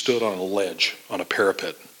 and we stood on a ledge, on a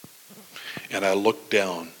parapet. And I looked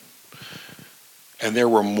down, and there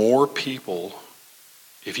were more people.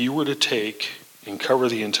 If you were to take and cover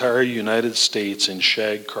the entire United States in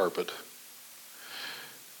shag carpet,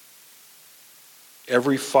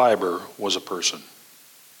 every fiber was a person.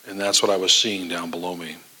 And that's what I was seeing down below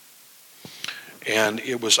me. And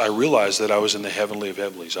I realized that I was in the heavenly of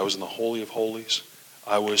heavenlies. I was in the holy of holies.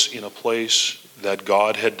 I was in a place that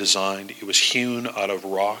God had designed. It was hewn out of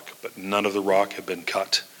rock, but none of the rock had been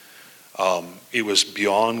cut. It was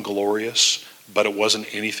beyond glorious, but it wasn't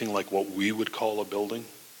anything like what we would call a building.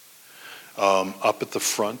 Up at the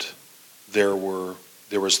front, there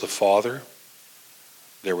was the Father,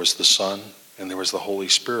 there was the Son, and there was the Holy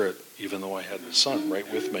Spirit, even though I had the Son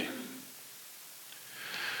right with me.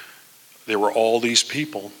 There were all these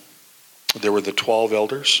people. There were the 12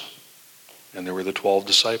 elders, and there were the 12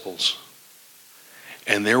 disciples.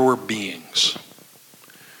 And there were beings.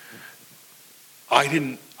 I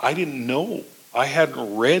didn't know. I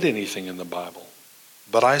hadn't read anything in the Bible.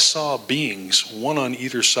 But I saw beings, one on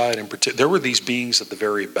either side in particular. There were these beings at the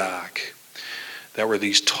very back that were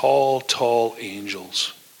these tall, tall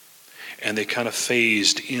angels. And they kind of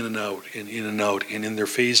phased in and out and in and out. And in their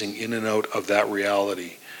phasing in and out of that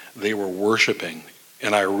reality, they were worshiping.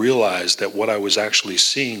 And I realized that what I was actually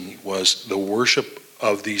seeing was the worship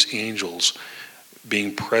of these angels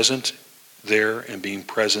being present there and being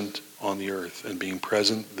present on the earth, and being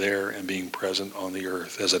present there and being present on the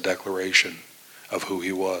earth as a declaration of who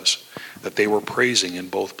he was, that they were praising in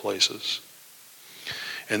both places.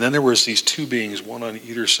 And then there was these two beings, one on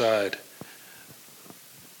either side,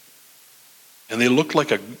 and they looked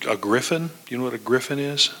like a griffin. Do you know what a griffin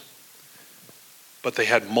is? But they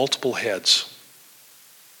had multiple heads.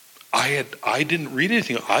 I didn't read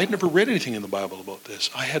anything. I'd never read anything in the Bible about this.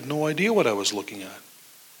 I had no idea what I was looking at.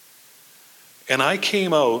 And I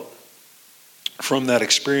came out from that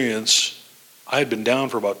experience. I had been down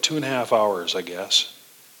for about 2.5 hours, I guess.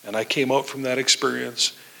 And I came out from that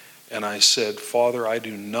experience and I said, "Father, I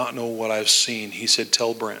do not know what I've seen." He said,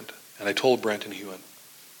 "Tell Brent." And I told Brent, and he went,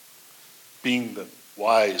 being the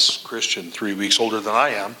wise Christian 3 weeks older than I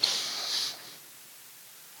am,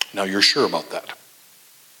 "Now you're sure about that?"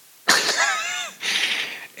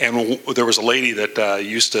 And there was a lady that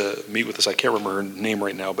used to meet with us. I can't remember her name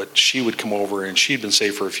right now, but she would come over, and she'd been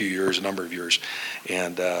saved for a number of years.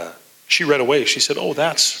 And she read away. She said, "Oh,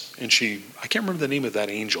 that's," and I can't remember the name of that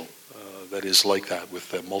angel that is like that with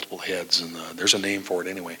the multiple heads. And there's a name for it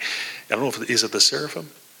anyway. I don't know is it the seraphim?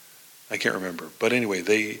 I can't remember. But anyway,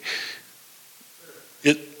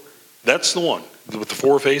 that's the one with the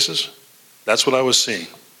 4 faces. That's what I was seeing.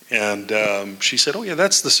 And she said, "Oh yeah,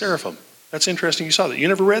 that's the seraphim. That's interesting you saw that. You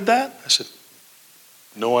never read that?" I said,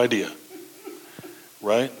 "No idea."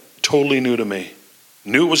 Right? Totally new to me.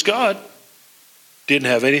 Knew it was God. Didn't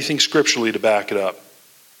have anything scripturally to back it up.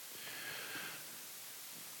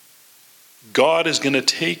 God is going to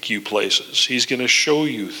take you places. He's going to show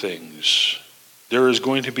you things. There is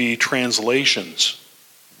going to be translations.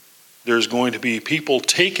 There's going to be people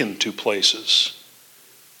taken to places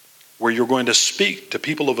where you're going to speak to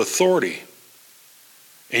people of authority.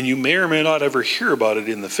 And you may or may not ever hear about it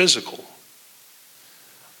in the physical.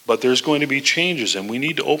 But there's going to be changes, and we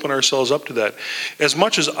need to open ourselves up to that. As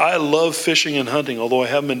much as I love fishing and hunting, although I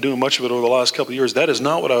haven't been doing much of it over the last couple of years, that is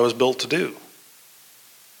not what I was built to do.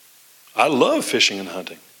 I love fishing and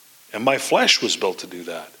hunting, and my flesh was built to do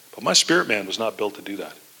that. But my spirit man was not built to do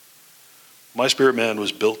that. My spirit man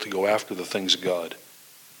was built to go after the things of God.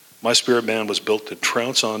 My spirit man was built to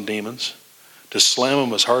trounce on demons, to slam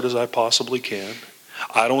them as hard as I possibly can.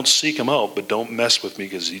 I don't seek them out, but don't mess with me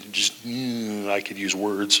because I could use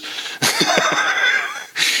words.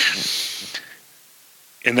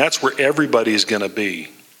 And that's where everybody's going to be.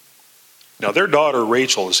 Now, their daughter,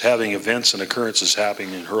 Rachel, is having events and occurrences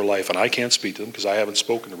happening in her life, and I can't speak to them because I haven't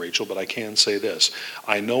spoken to Rachel, but I can say this.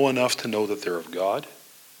 I know enough to know that they're of God.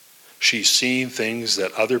 She's seeing things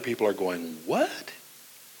that other people are going, what?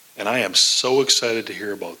 And I am so excited to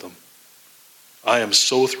hear about them. I am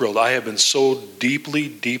so thrilled. I have been so deeply,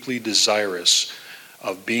 deeply desirous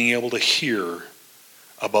of being able to hear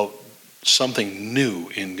about something new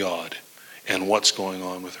in God and what's going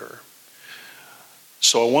on with her.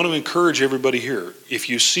 So I want to encourage everybody here, if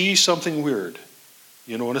you see something weird,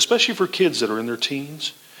 and especially for kids that are in their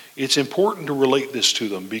teens, it's important to relate this to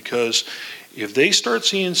them, because if they start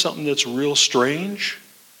seeing something that's real strange,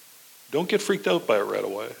 don't get freaked out by it right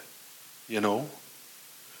away. You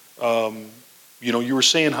were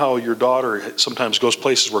saying how your daughter sometimes goes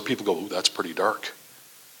places where people go, "Ooh, that's pretty dark."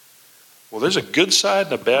 Well, there's a good side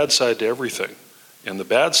and a bad side to everything. And the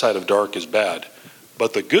bad side of dark is bad.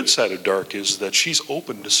 But the good side of dark is that she's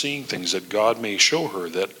open to seeing things that God may show her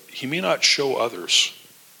that he may not show others.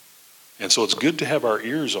 And so it's good to have our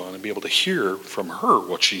ears on and be able to hear from her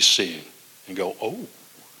what she's seeing and go, oh,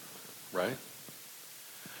 right?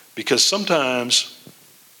 Because sometimes,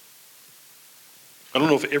 I don't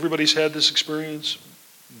know if everybody's had this experience,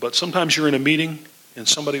 but sometimes you're in a meeting and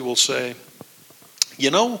somebody will say,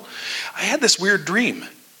 I had this weird dream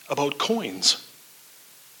about coins.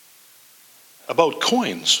 About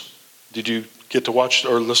coins. Did you get to watch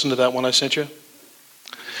or listen to that one I sent you?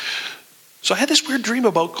 So I had this weird dream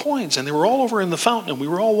about coins, and they were all over in the fountain, and we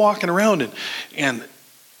were all walking around, and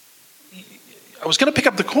I was going to pick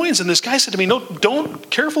up the coins, and this guy said to me, "No, don't,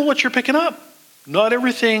 careful what you're picking up. Not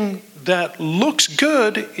everything that looks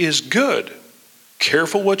good is good.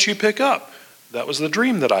 Careful what you pick up." That was the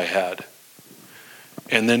dream that I had.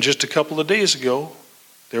 And then just a couple of days ago,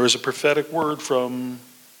 there was a prophetic word from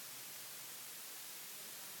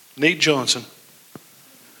Nate Johnson.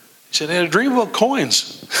 He said, "I had a dream about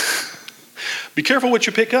coins. Be careful what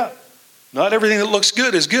you pick up. Not everything that looks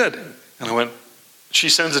good is good." And I went, she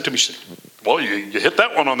sends it to me. She said, "Well, you hit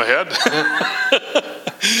that one on the head."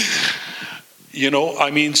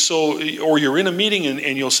 Or you're in a meeting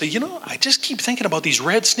and you'll say, I just keep thinking about these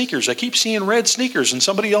red sneakers. I keep seeing red sneakers. And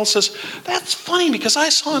somebody else says, "That's funny because I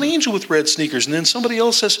saw an angel with red sneakers." And then somebody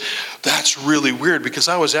else says, "That's really weird because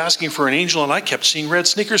I was asking for an angel and I kept seeing red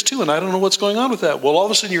sneakers too. And I don't know what's going on with that." Well, all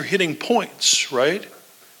of a sudden you're hitting points, right?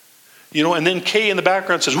 And then Kay in the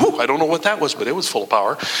background says, "Whoo, I don't know what that was, but it was full of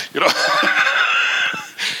power."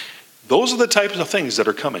 Those are the types of things that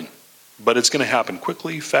are coming. But it's going to happen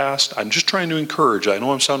quickly, fast. I'm just trying to encourage. I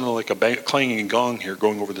know I'm sounding like a clanging gong here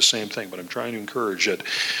going over the same thing, but I'm trying to encourage that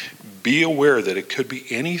be aware that it could be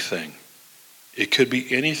anything. It could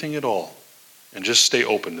be anything at all. And just stay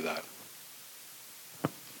open to that.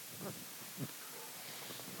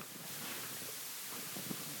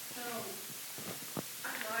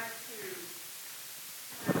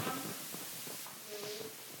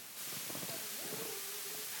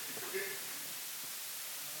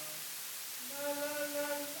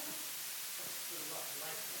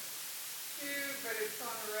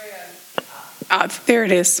 There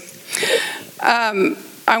it is.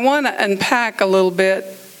 I want to unpack a little bit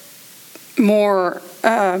more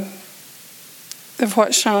of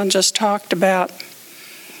what Shawn just talked about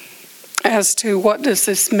as to what does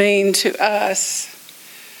this mean to us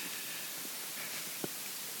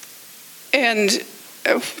and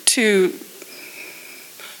to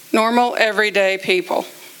normal, everyday people.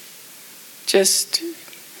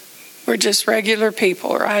 We're just regular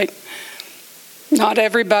people, right? Not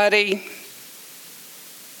everybody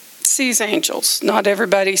sees angels. Not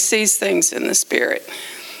everybody sees things in the spirit.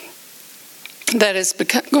 That is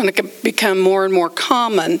going to become more and more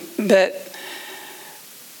common. But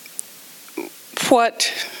what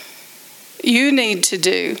you need to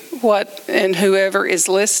do, and whoever is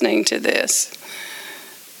listening to this,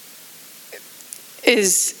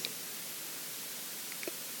 is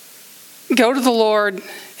go to the Lord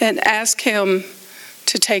and ask Him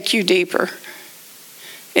to take you deeper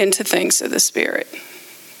into things of the Spirit.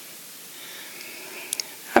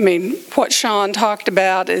 I mean, what Shawn talked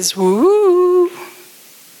about is,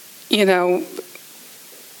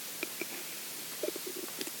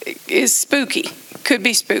 is spooky. Could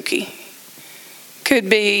be spooky. Could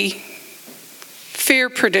be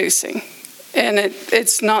fear-producing. And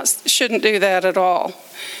it's not, shouldn't do that at all.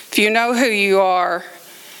 If you know who you are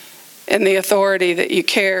and the authority that you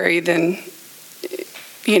carry, then,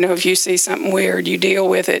 if you see something weird, you deal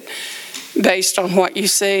with it based on what you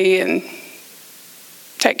see and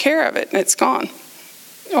take care of it, and it's gone.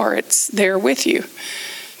 Or it's there with you,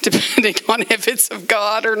 depending on if it's of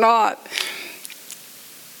God or not.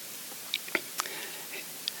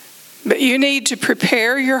 But you need to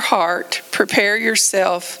prepare your heart, prepare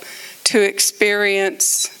yourself to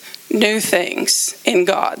experience new things in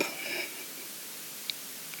God.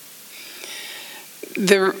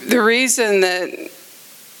 The reason that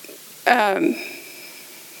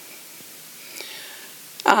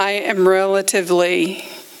I am relatively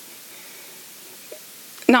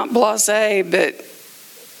not blasé, but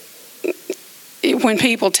when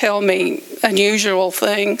people tell me unusual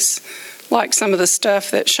things, like some of the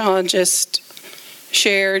stuff that Shawn just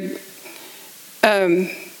shared,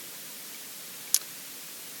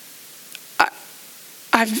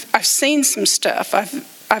 I've seen some stuff.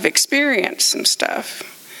 I've experienced some stuff,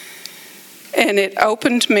 and it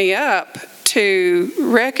opened me up to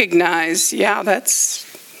recognize, that's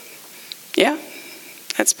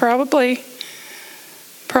probably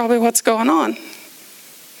what's going on.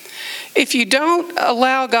 If you don't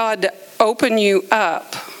allow God to open you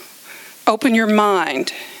up, open your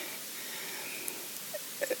mind,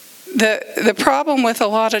 the problem with a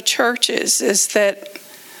lot of churches is that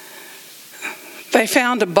they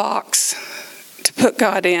found a box to put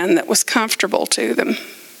God in that was comfortable to them.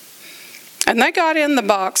 And they got in the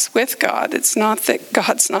box with God. It's not that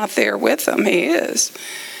God's not there with them. He is.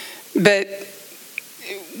 But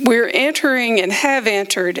we're entering and have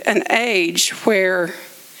entered an age where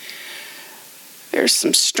there's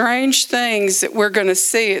some strange things that we're going to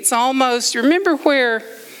see. It's almost, remember where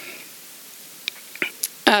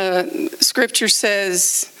Scripture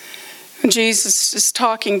says, Jesus is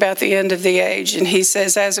talking about the end of the age, and he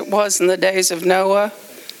says, as it was in the days of Noah,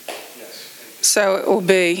 so it will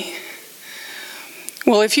be.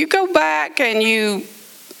 Well, if you go back and you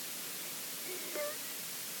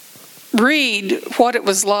read what it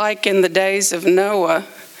was like in the days of Noah,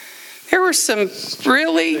 there were some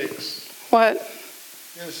really, what?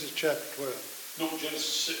 Genesis chapter 12. No,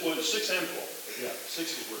 Genesis 6 and 12. Yeah, 6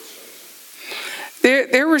 is where it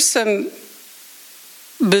starts. There were some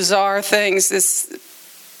bizarre things, this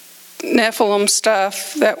Nephilim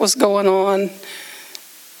stuff that was going on.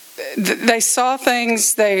 They saw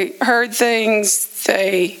things, they heard things,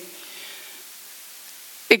 they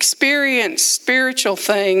experienced spiritual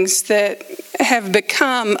things that have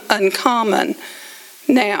become uncommon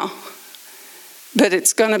now. But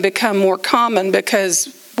it's going to become more common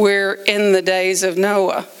because we're in the days of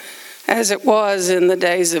Noah. As it was in the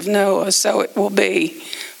days of Noah, so it will be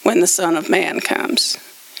when the Son of Man comes.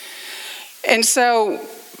 And so, and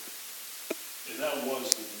that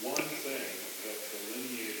was the one thing that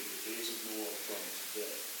delineated the days of Noah from today.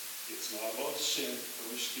 It's not about sin,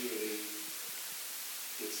 promiscuity.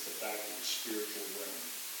 It's the fact of the spiritual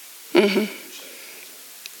realm.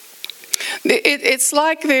 It's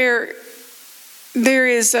like there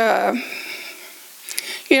is a,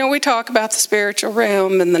 we talk about the spiritual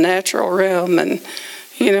realm and the natural realm and,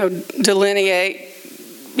 delineate,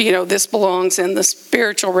 this belongs in the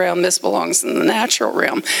spiritual realm, this belongs in the natural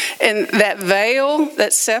realm. And that veil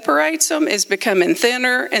that separates them is becoming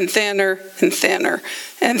thinner and thinner and thinner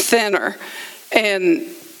and thinner. And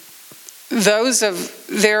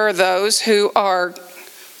there are those who are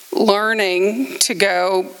learning to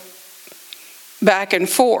go back and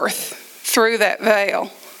forth through that veil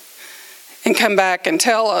and come back and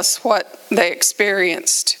tell us what they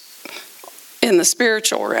experienced in the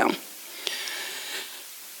spiritual realm.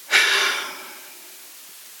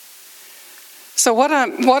 So what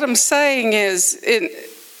I'm saying is,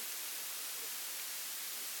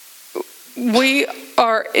 we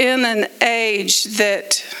are in an age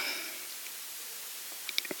that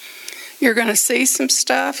you're going to see some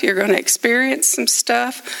stuff, you're going to experience some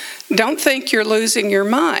stuff. Don't think you're losing your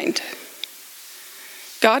mind.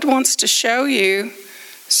 God wants to show you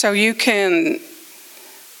so you can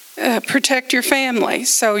protect your family,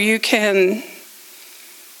 so you can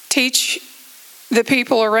teach the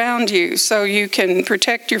people around you, so you can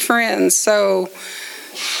protect your friends, so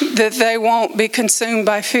that they won't be consumed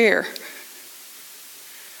by fear.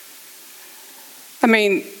 I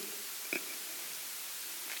mean,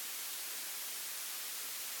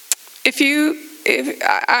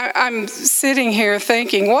 I'm sitting here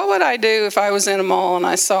thinking, what would I do if I was in a mall and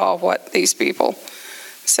I saw what these people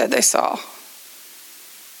said they saw?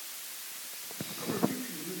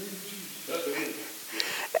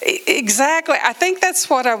 Exactly. I think that's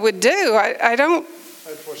what I would do. I don't.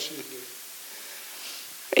 That's what she did.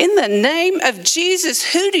 In the name of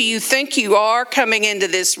Jesus, who do you think you are coming into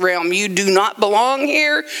this realm? You do not belong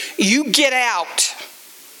here. You get out.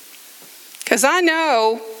 Because I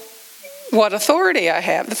know what authority I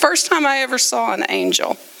have. The first time I ever saw an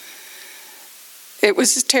angel, it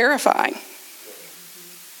was terrifying.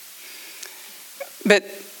 But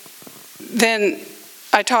then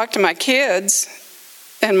I talked to my kids,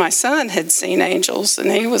 and my son had seen angels, and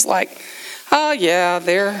he was like, oh yeah,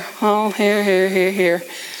 they're all here.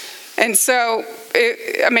 And so,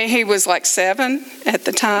 he was like 7 at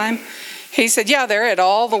the time. He said, yeah, they're at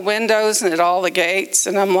all the windows and at all the gates.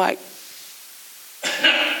 And I'm like,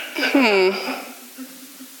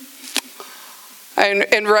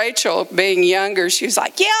 And Rachel, being younger, she was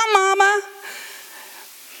like, yeah, Mama.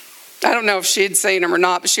 I don't know if she'd seen him or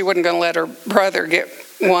not, but she wasn't going to let her brother get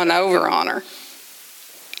one over on her.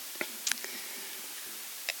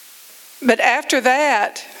 But after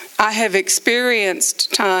that, I have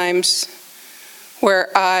experienced times where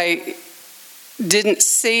I didn't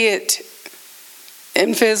see it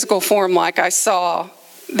in physical form like I saw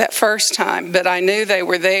that first time, but I knew they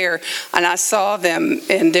were there, and I saw them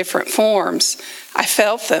in different forms. I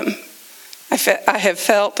felt them. I have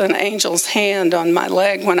felt an angel's hand on my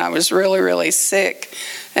leg when I was really, really sick,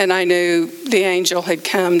 and I knew the angel had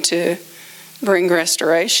come to bring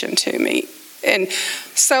restoration to me. And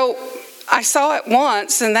so I saw it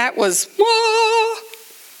once, and that was, whoa!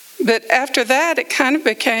 But after that, it kind of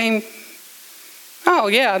became, oh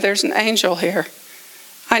yeah, there's an angel here.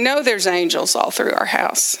 I know there's angels all through our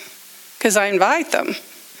house because I invite them.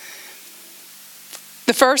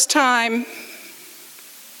 The first time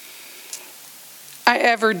I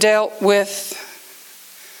ever dealt with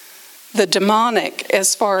the demonic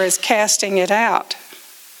as far as casting it out,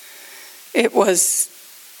 it was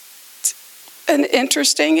an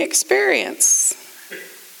interesting experience.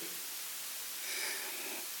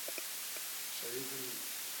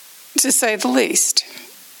 To say the least.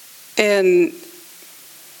 And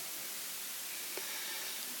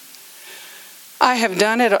I have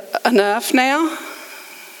done it enough now,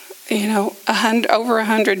 over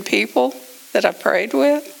 100 people that I've prayed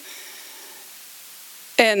with.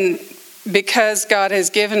 And because God has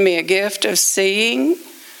given me a gift of seeing,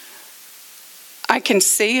 I can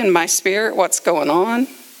see in my spirit what's going on.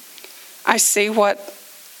 I see what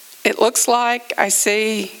it looks like. I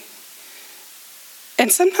see,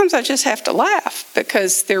 and sometimes I just have to laugh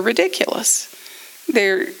because they're ridiculous.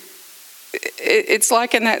 It's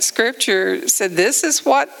like in that scripture said, this is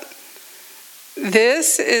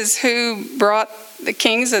who brought the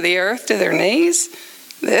kings of the earth to their knees.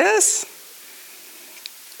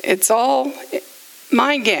 It's all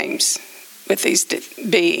mind games with these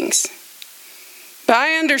beings. But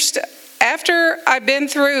I understand, after I've been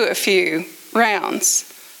through a few rounds,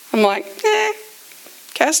 I'm like,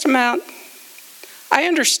 cast them out. I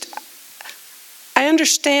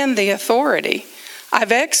understand the authority.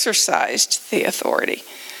 I've exercised the authority.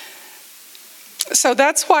 So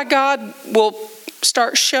that's why God will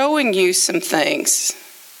start showing you some things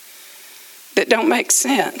that don't make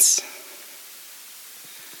sense.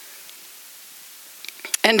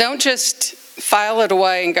 And don't just file it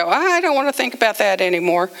away and go, I don't want to think about that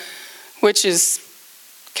anymore, which is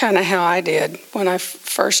kind of how I did when I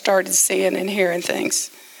first started seeing and hearing things.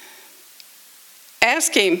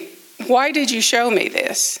 Ask him, why did you show me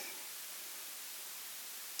this?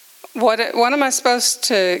 What am I supposed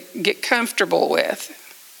to get comfortable with?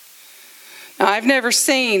 Now, I've never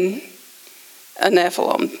seen a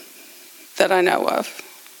Nephilim that I know of.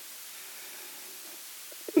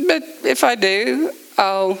 But if I do,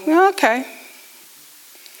 okay.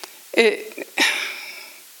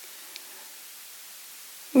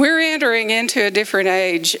 We're entering into a different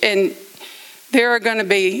age, and there are going to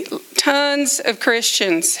be tons of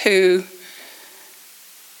Christians who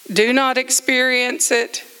do not experience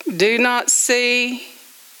it, do not see.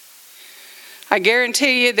 I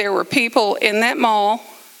guarantee you there were people in that mall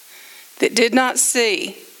that did not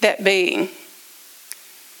see that being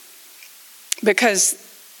because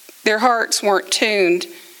their hearts weren't tuned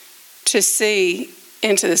to see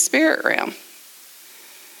into the spirit realm.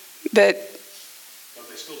 But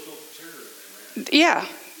they still felt the terror and they ran. Yeah,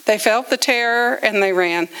 they felt the terror and they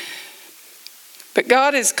ran. But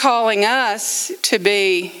God is calling us to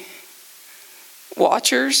be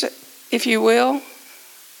watchers, if you will.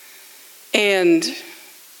 And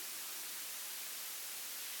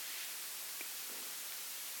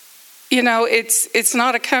you know, it's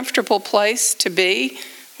not a comfortable place to be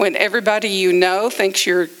when everybody you know thinks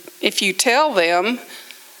if you tell them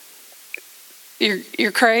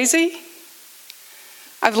you're crazy.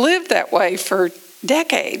 I've lived that way for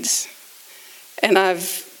decades, and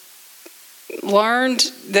I've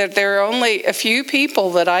learned that there are only a few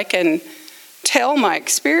people that I can tell my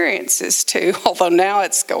experiences to, although now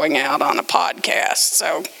it's going out on a podcast,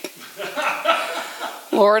 so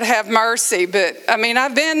Lord have mercy. But I mean,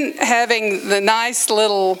 I've been having the nice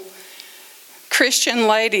little Christian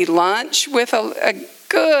lady lunch with a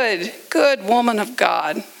good woman of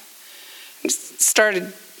God.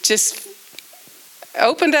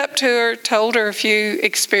 Opened up to her, told her a few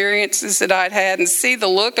experiences that I'd had, and see the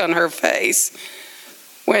look on her face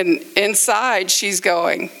when inside she's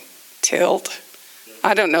going, Tilt,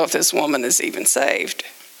 I don't know if this woman is even saved.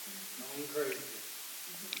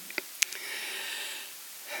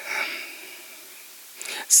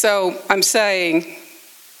 So I'm saying,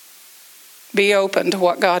 be open to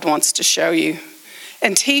what God wants to show you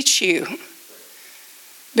and teach you,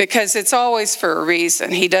 because it's always for a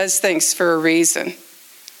reason. He does things for a reason.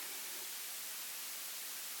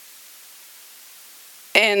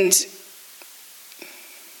 And there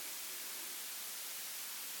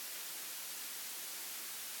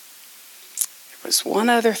was one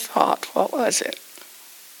other thought. What was it?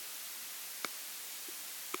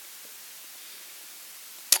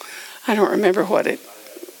 I don't remember what it.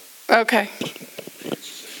 Okay.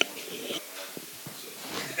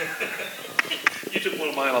 You took one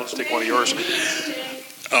of mine, I'll just take one of yours.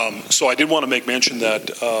 So I did want to make mention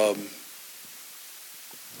that,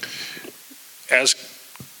 as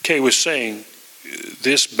Kay was saying,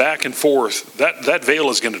 this back and forth, that veil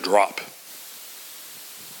is going to drop.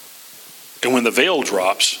 And when the veil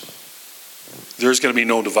drops, there's going to be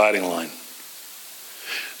no dividing line.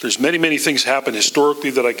 There's many things happen historically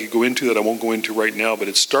that I could go into that I won't go into right now, but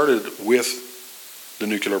it started with the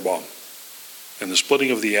nuclear bomb. And the splitting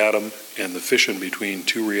of the atom and the fission between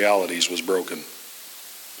two realities was broken.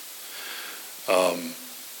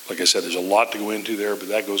 Like I said, there's a lot to go into there, but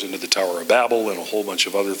that goes into the Tower of Babel and a whole bunch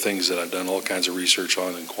of other things that I've done all kinds of research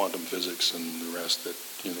on in quantum physics and the rest that,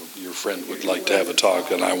 you know, your friend would like to have a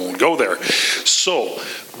talk, and I won't go there. So,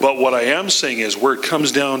 but what I am saying is where it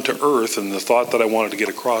comes down to earth, and the thought that I wanted to get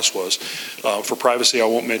across was, for privacy, I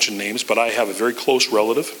won't mention names, but I have a very close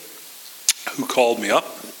relative who called me up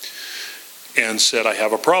and said, I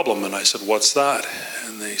have a problem. And I said, what's that?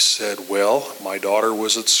 And they said, well, my daughter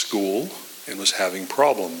was at school and was having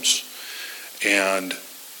problems. And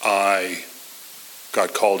I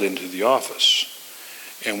got called into the office.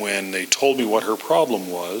 And when they told me what her problem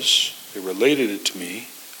was, they related it to me.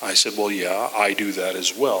 I said, well, yeah, I do that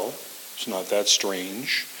as well. It's not that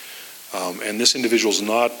strange. And this individual's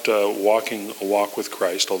not walking a walk with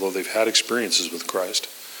Christ, although they've had experiences with Christ.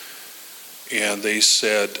 And they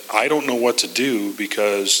said, I don't know what to do,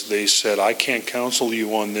 because they said, I can't counsel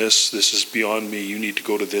you on this. This is beyond me. You need to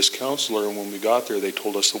go to this counselor. And when we got there, they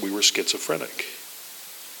told us that we were schizophrenic.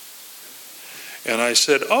 And I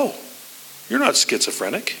said, oh, you're not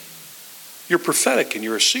schizophrenic. You're prophetic and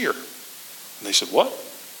you're a seer. And they said, what?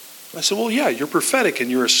 I said, well, yeah, you're prophetic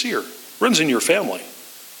and you're a seer. Runs in your family.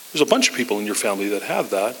 There's a bunch of people in your family that have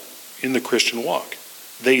that in the Christian walk.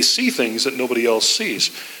 They see things that nobody else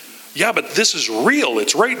sees. Yeah, but this is real.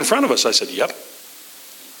 It's right in front of us. I said, yep.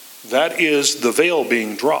 That is the veil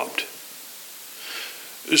being dropped.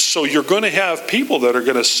 So you're going to have people that are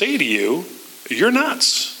going to say to you, you're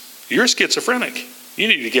nuts. You're schizophrenic. You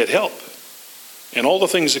need to get help. And all the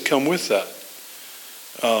things that come with that.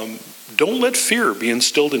 Don't let fear be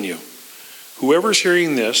instilled in you. Whoever's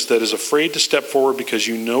hearing this that is afraid to step forward because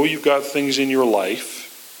you know you've got things in your life,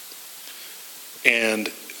 and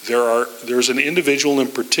there's an individual in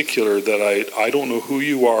particular that I don't know who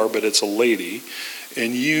you are, but it's a lady,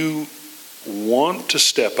 and you want to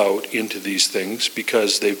step out into these things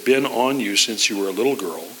because they've been on you since you were a little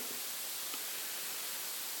girl.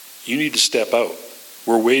 You need to step out.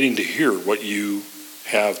 We're waiting to hear what you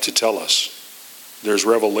have to tell us. There's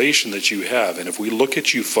revelation that you have, and if we look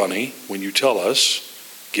at you funny when you tell us,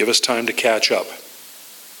 give us time to catch up.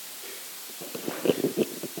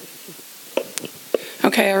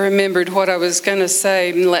 Okay, I remembered what I was going to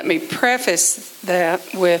say, and let me preface that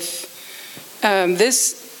with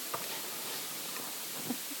this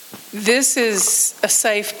is a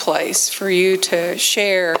safe place for you to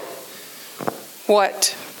share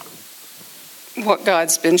what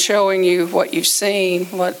God's been showing you, what you've seen,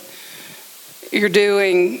 what you're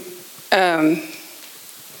doing.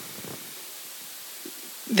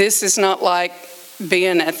 this is not like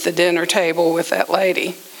being at the dinner table with that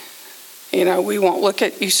lady. You know, we won't look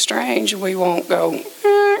at you strange. We won't go,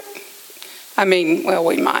 I mean, well,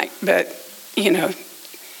 we might, but, you know,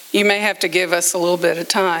 you may have to give us a little bit of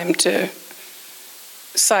time to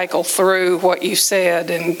cycle through what you said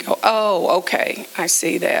and go, oh, okay, I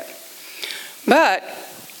see that. But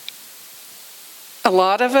a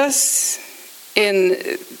lot of us in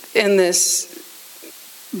this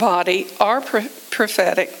body are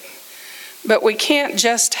prophetic, but we can't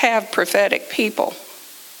just have prophetic people.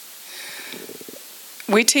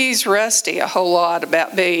 We tease Rusty a whole lot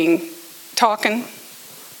about talking.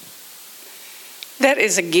 That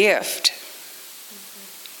is a gift.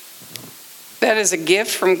 That is a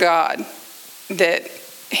gift from God, that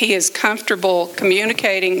he is comfortable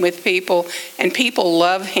communicating with people and people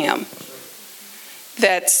love him.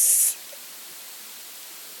 That's,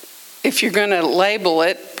 if you're going to label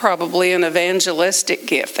it, probably an evangelistic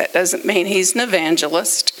gift. That doesn't mean he's an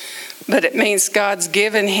evangelist, but it means God's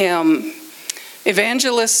given him.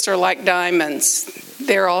 Evangelists are like diamonds.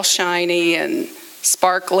 They're all shiny and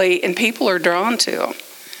sparkly, and people are drawn to them.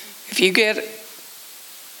 If you get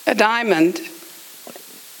a diamond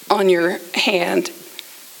on your hand,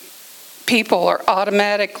 people are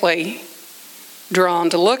automatically drawn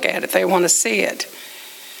to look at it. They want to see it.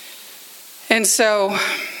 And so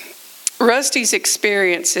Rusty's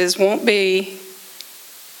experiences won't be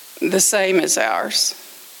the same as ours.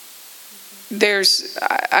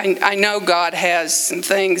 I know God has some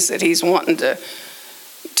things that he's wanting to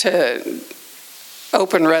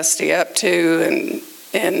open Rusty up to,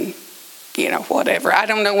 and you know, whatever. I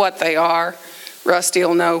don't know what they are. Rusty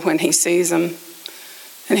will know when he sees them,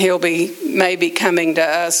 and he'll be maybe coming to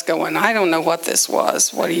us going, I don't know what this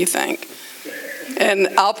was. What do you think? And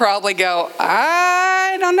I'll probably go,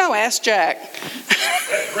 I don't know, ask Jack.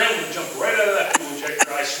 That gremlin jumped right out of that pool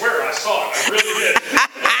injector. I swear I saw it. I really did.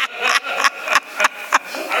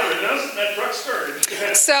 I renounced that truck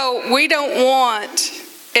started. So we don't want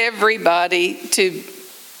everybody to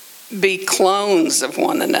be clones of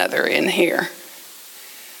one another in here.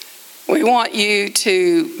 We want you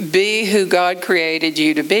to be who God created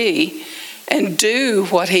you to be and do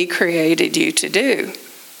what he created you to do.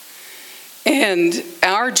 And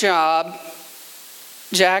our job,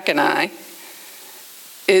 Jack and I,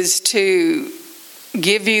 is to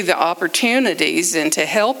give you the opportunities and to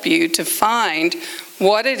help you to find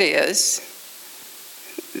what it is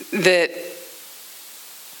that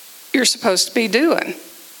you're supposed to be doing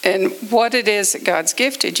and what it is that God's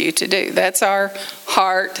gifted you to do. That's our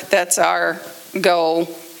heart. That's our goal.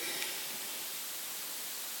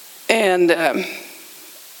 And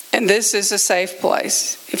this is a safe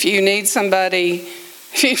place. If you need somebody,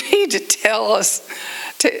 if you need to tell us,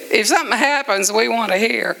 if something happens, we want to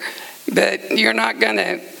hear. But you're not going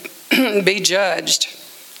to be judged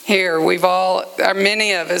here.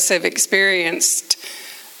 Many of us have experienced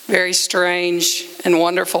very strange and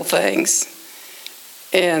wonderful things.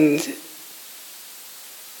 And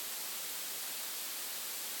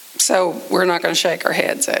so we're not going to shake our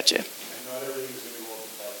heads at you. And not everything's going to go off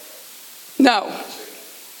the top.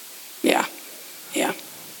 No. Yeah. Yeah.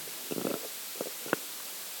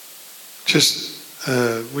 Just,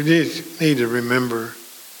 we need to remember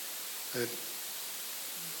that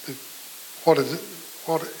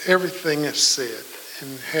what everything is said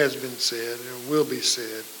and has been said and will be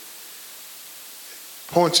said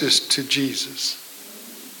points us to Jesus,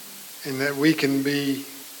 and that we can be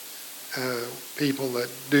people that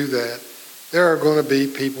do that. There are going to be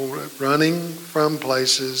people running from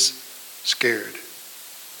places scared,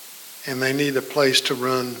 and they need a place to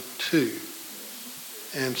run to.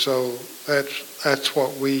 And so that's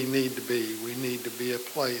what we need to be. We need to be a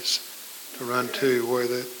place to run to where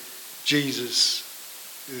Jesus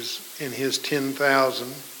is in his 10,000.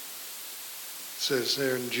 It says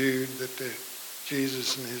there in Jude that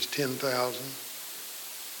Jesus in his 10,000.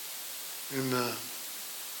 And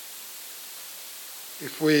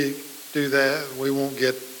if we do that, we won't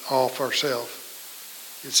get off ourselves.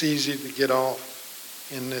 It's easy to get off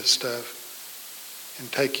in this stuff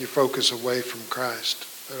and take your focus away from Christ.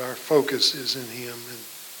 But our focus is in him. And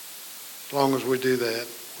as long as we do that,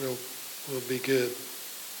 we'll be good.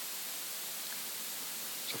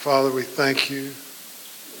 So, Father, we thank you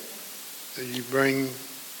that you bring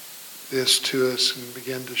this to us and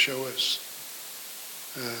begin to show us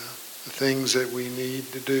the things that we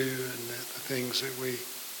need to do and the things that we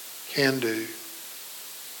can do.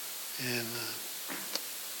 And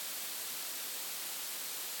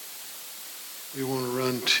we want to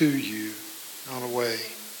run to you, not away.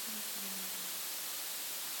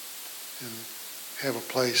 And have a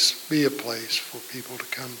place, be a place for people to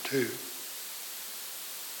come to. In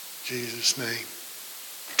Jesus' name.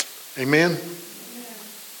 Amen.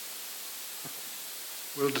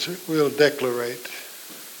 We'll declarate.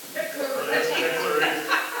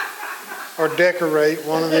 Or decorate,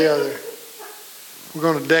 one or the other. We're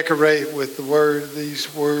going to decorate with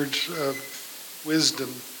these words of wisdom.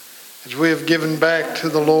 As we have given back to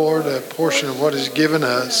the Lord a portion of what He's given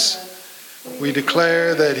us, we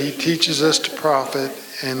declare that He teaches us to profit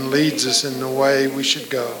and leads us in the way we should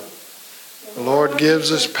go. The Lord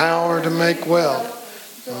gives us power to make wealth.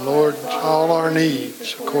 The Lord all our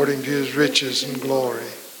needs according to His riches and glory.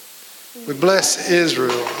 We bless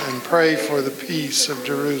Israel and pray for the peace of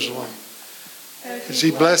Jerusalem. As He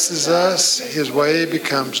blesses us, His way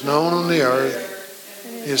becomes known on the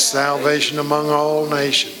earth, His salvation among all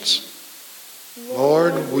nations.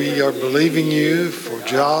 Lord, we are believing You for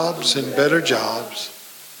jobs and better jobs,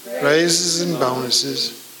 raises and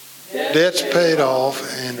bonuses, debts paid off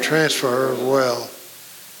and transfer of wealth,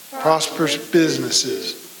 prosperous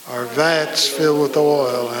businesses, our vats filled with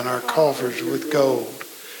oil and our coffers with gold,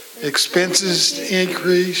 expenses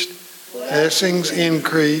increased, blessings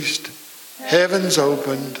increased, heavens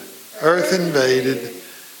opened, earth invaded,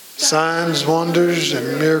 signs, wonders,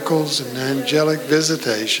 and miracles and angelic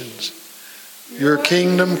visitations. Your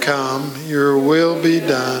kingdom come, Your will be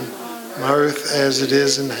done on earth as it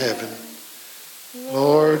is in heaven.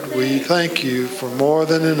 Lord, we thank You for more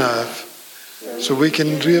than enough so we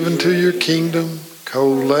can live into Your kingdom,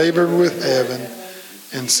 co-labor with heaven,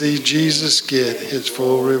 and see Jesus get His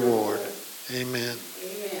full reward. Amen.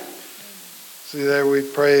 See, there we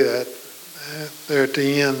pray that there at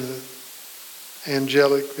the end,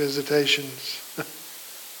 angelic visitations.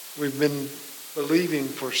 We've been believing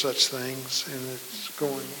for such things, and it's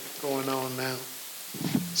going on now.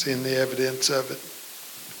 Seeing the evidence of it.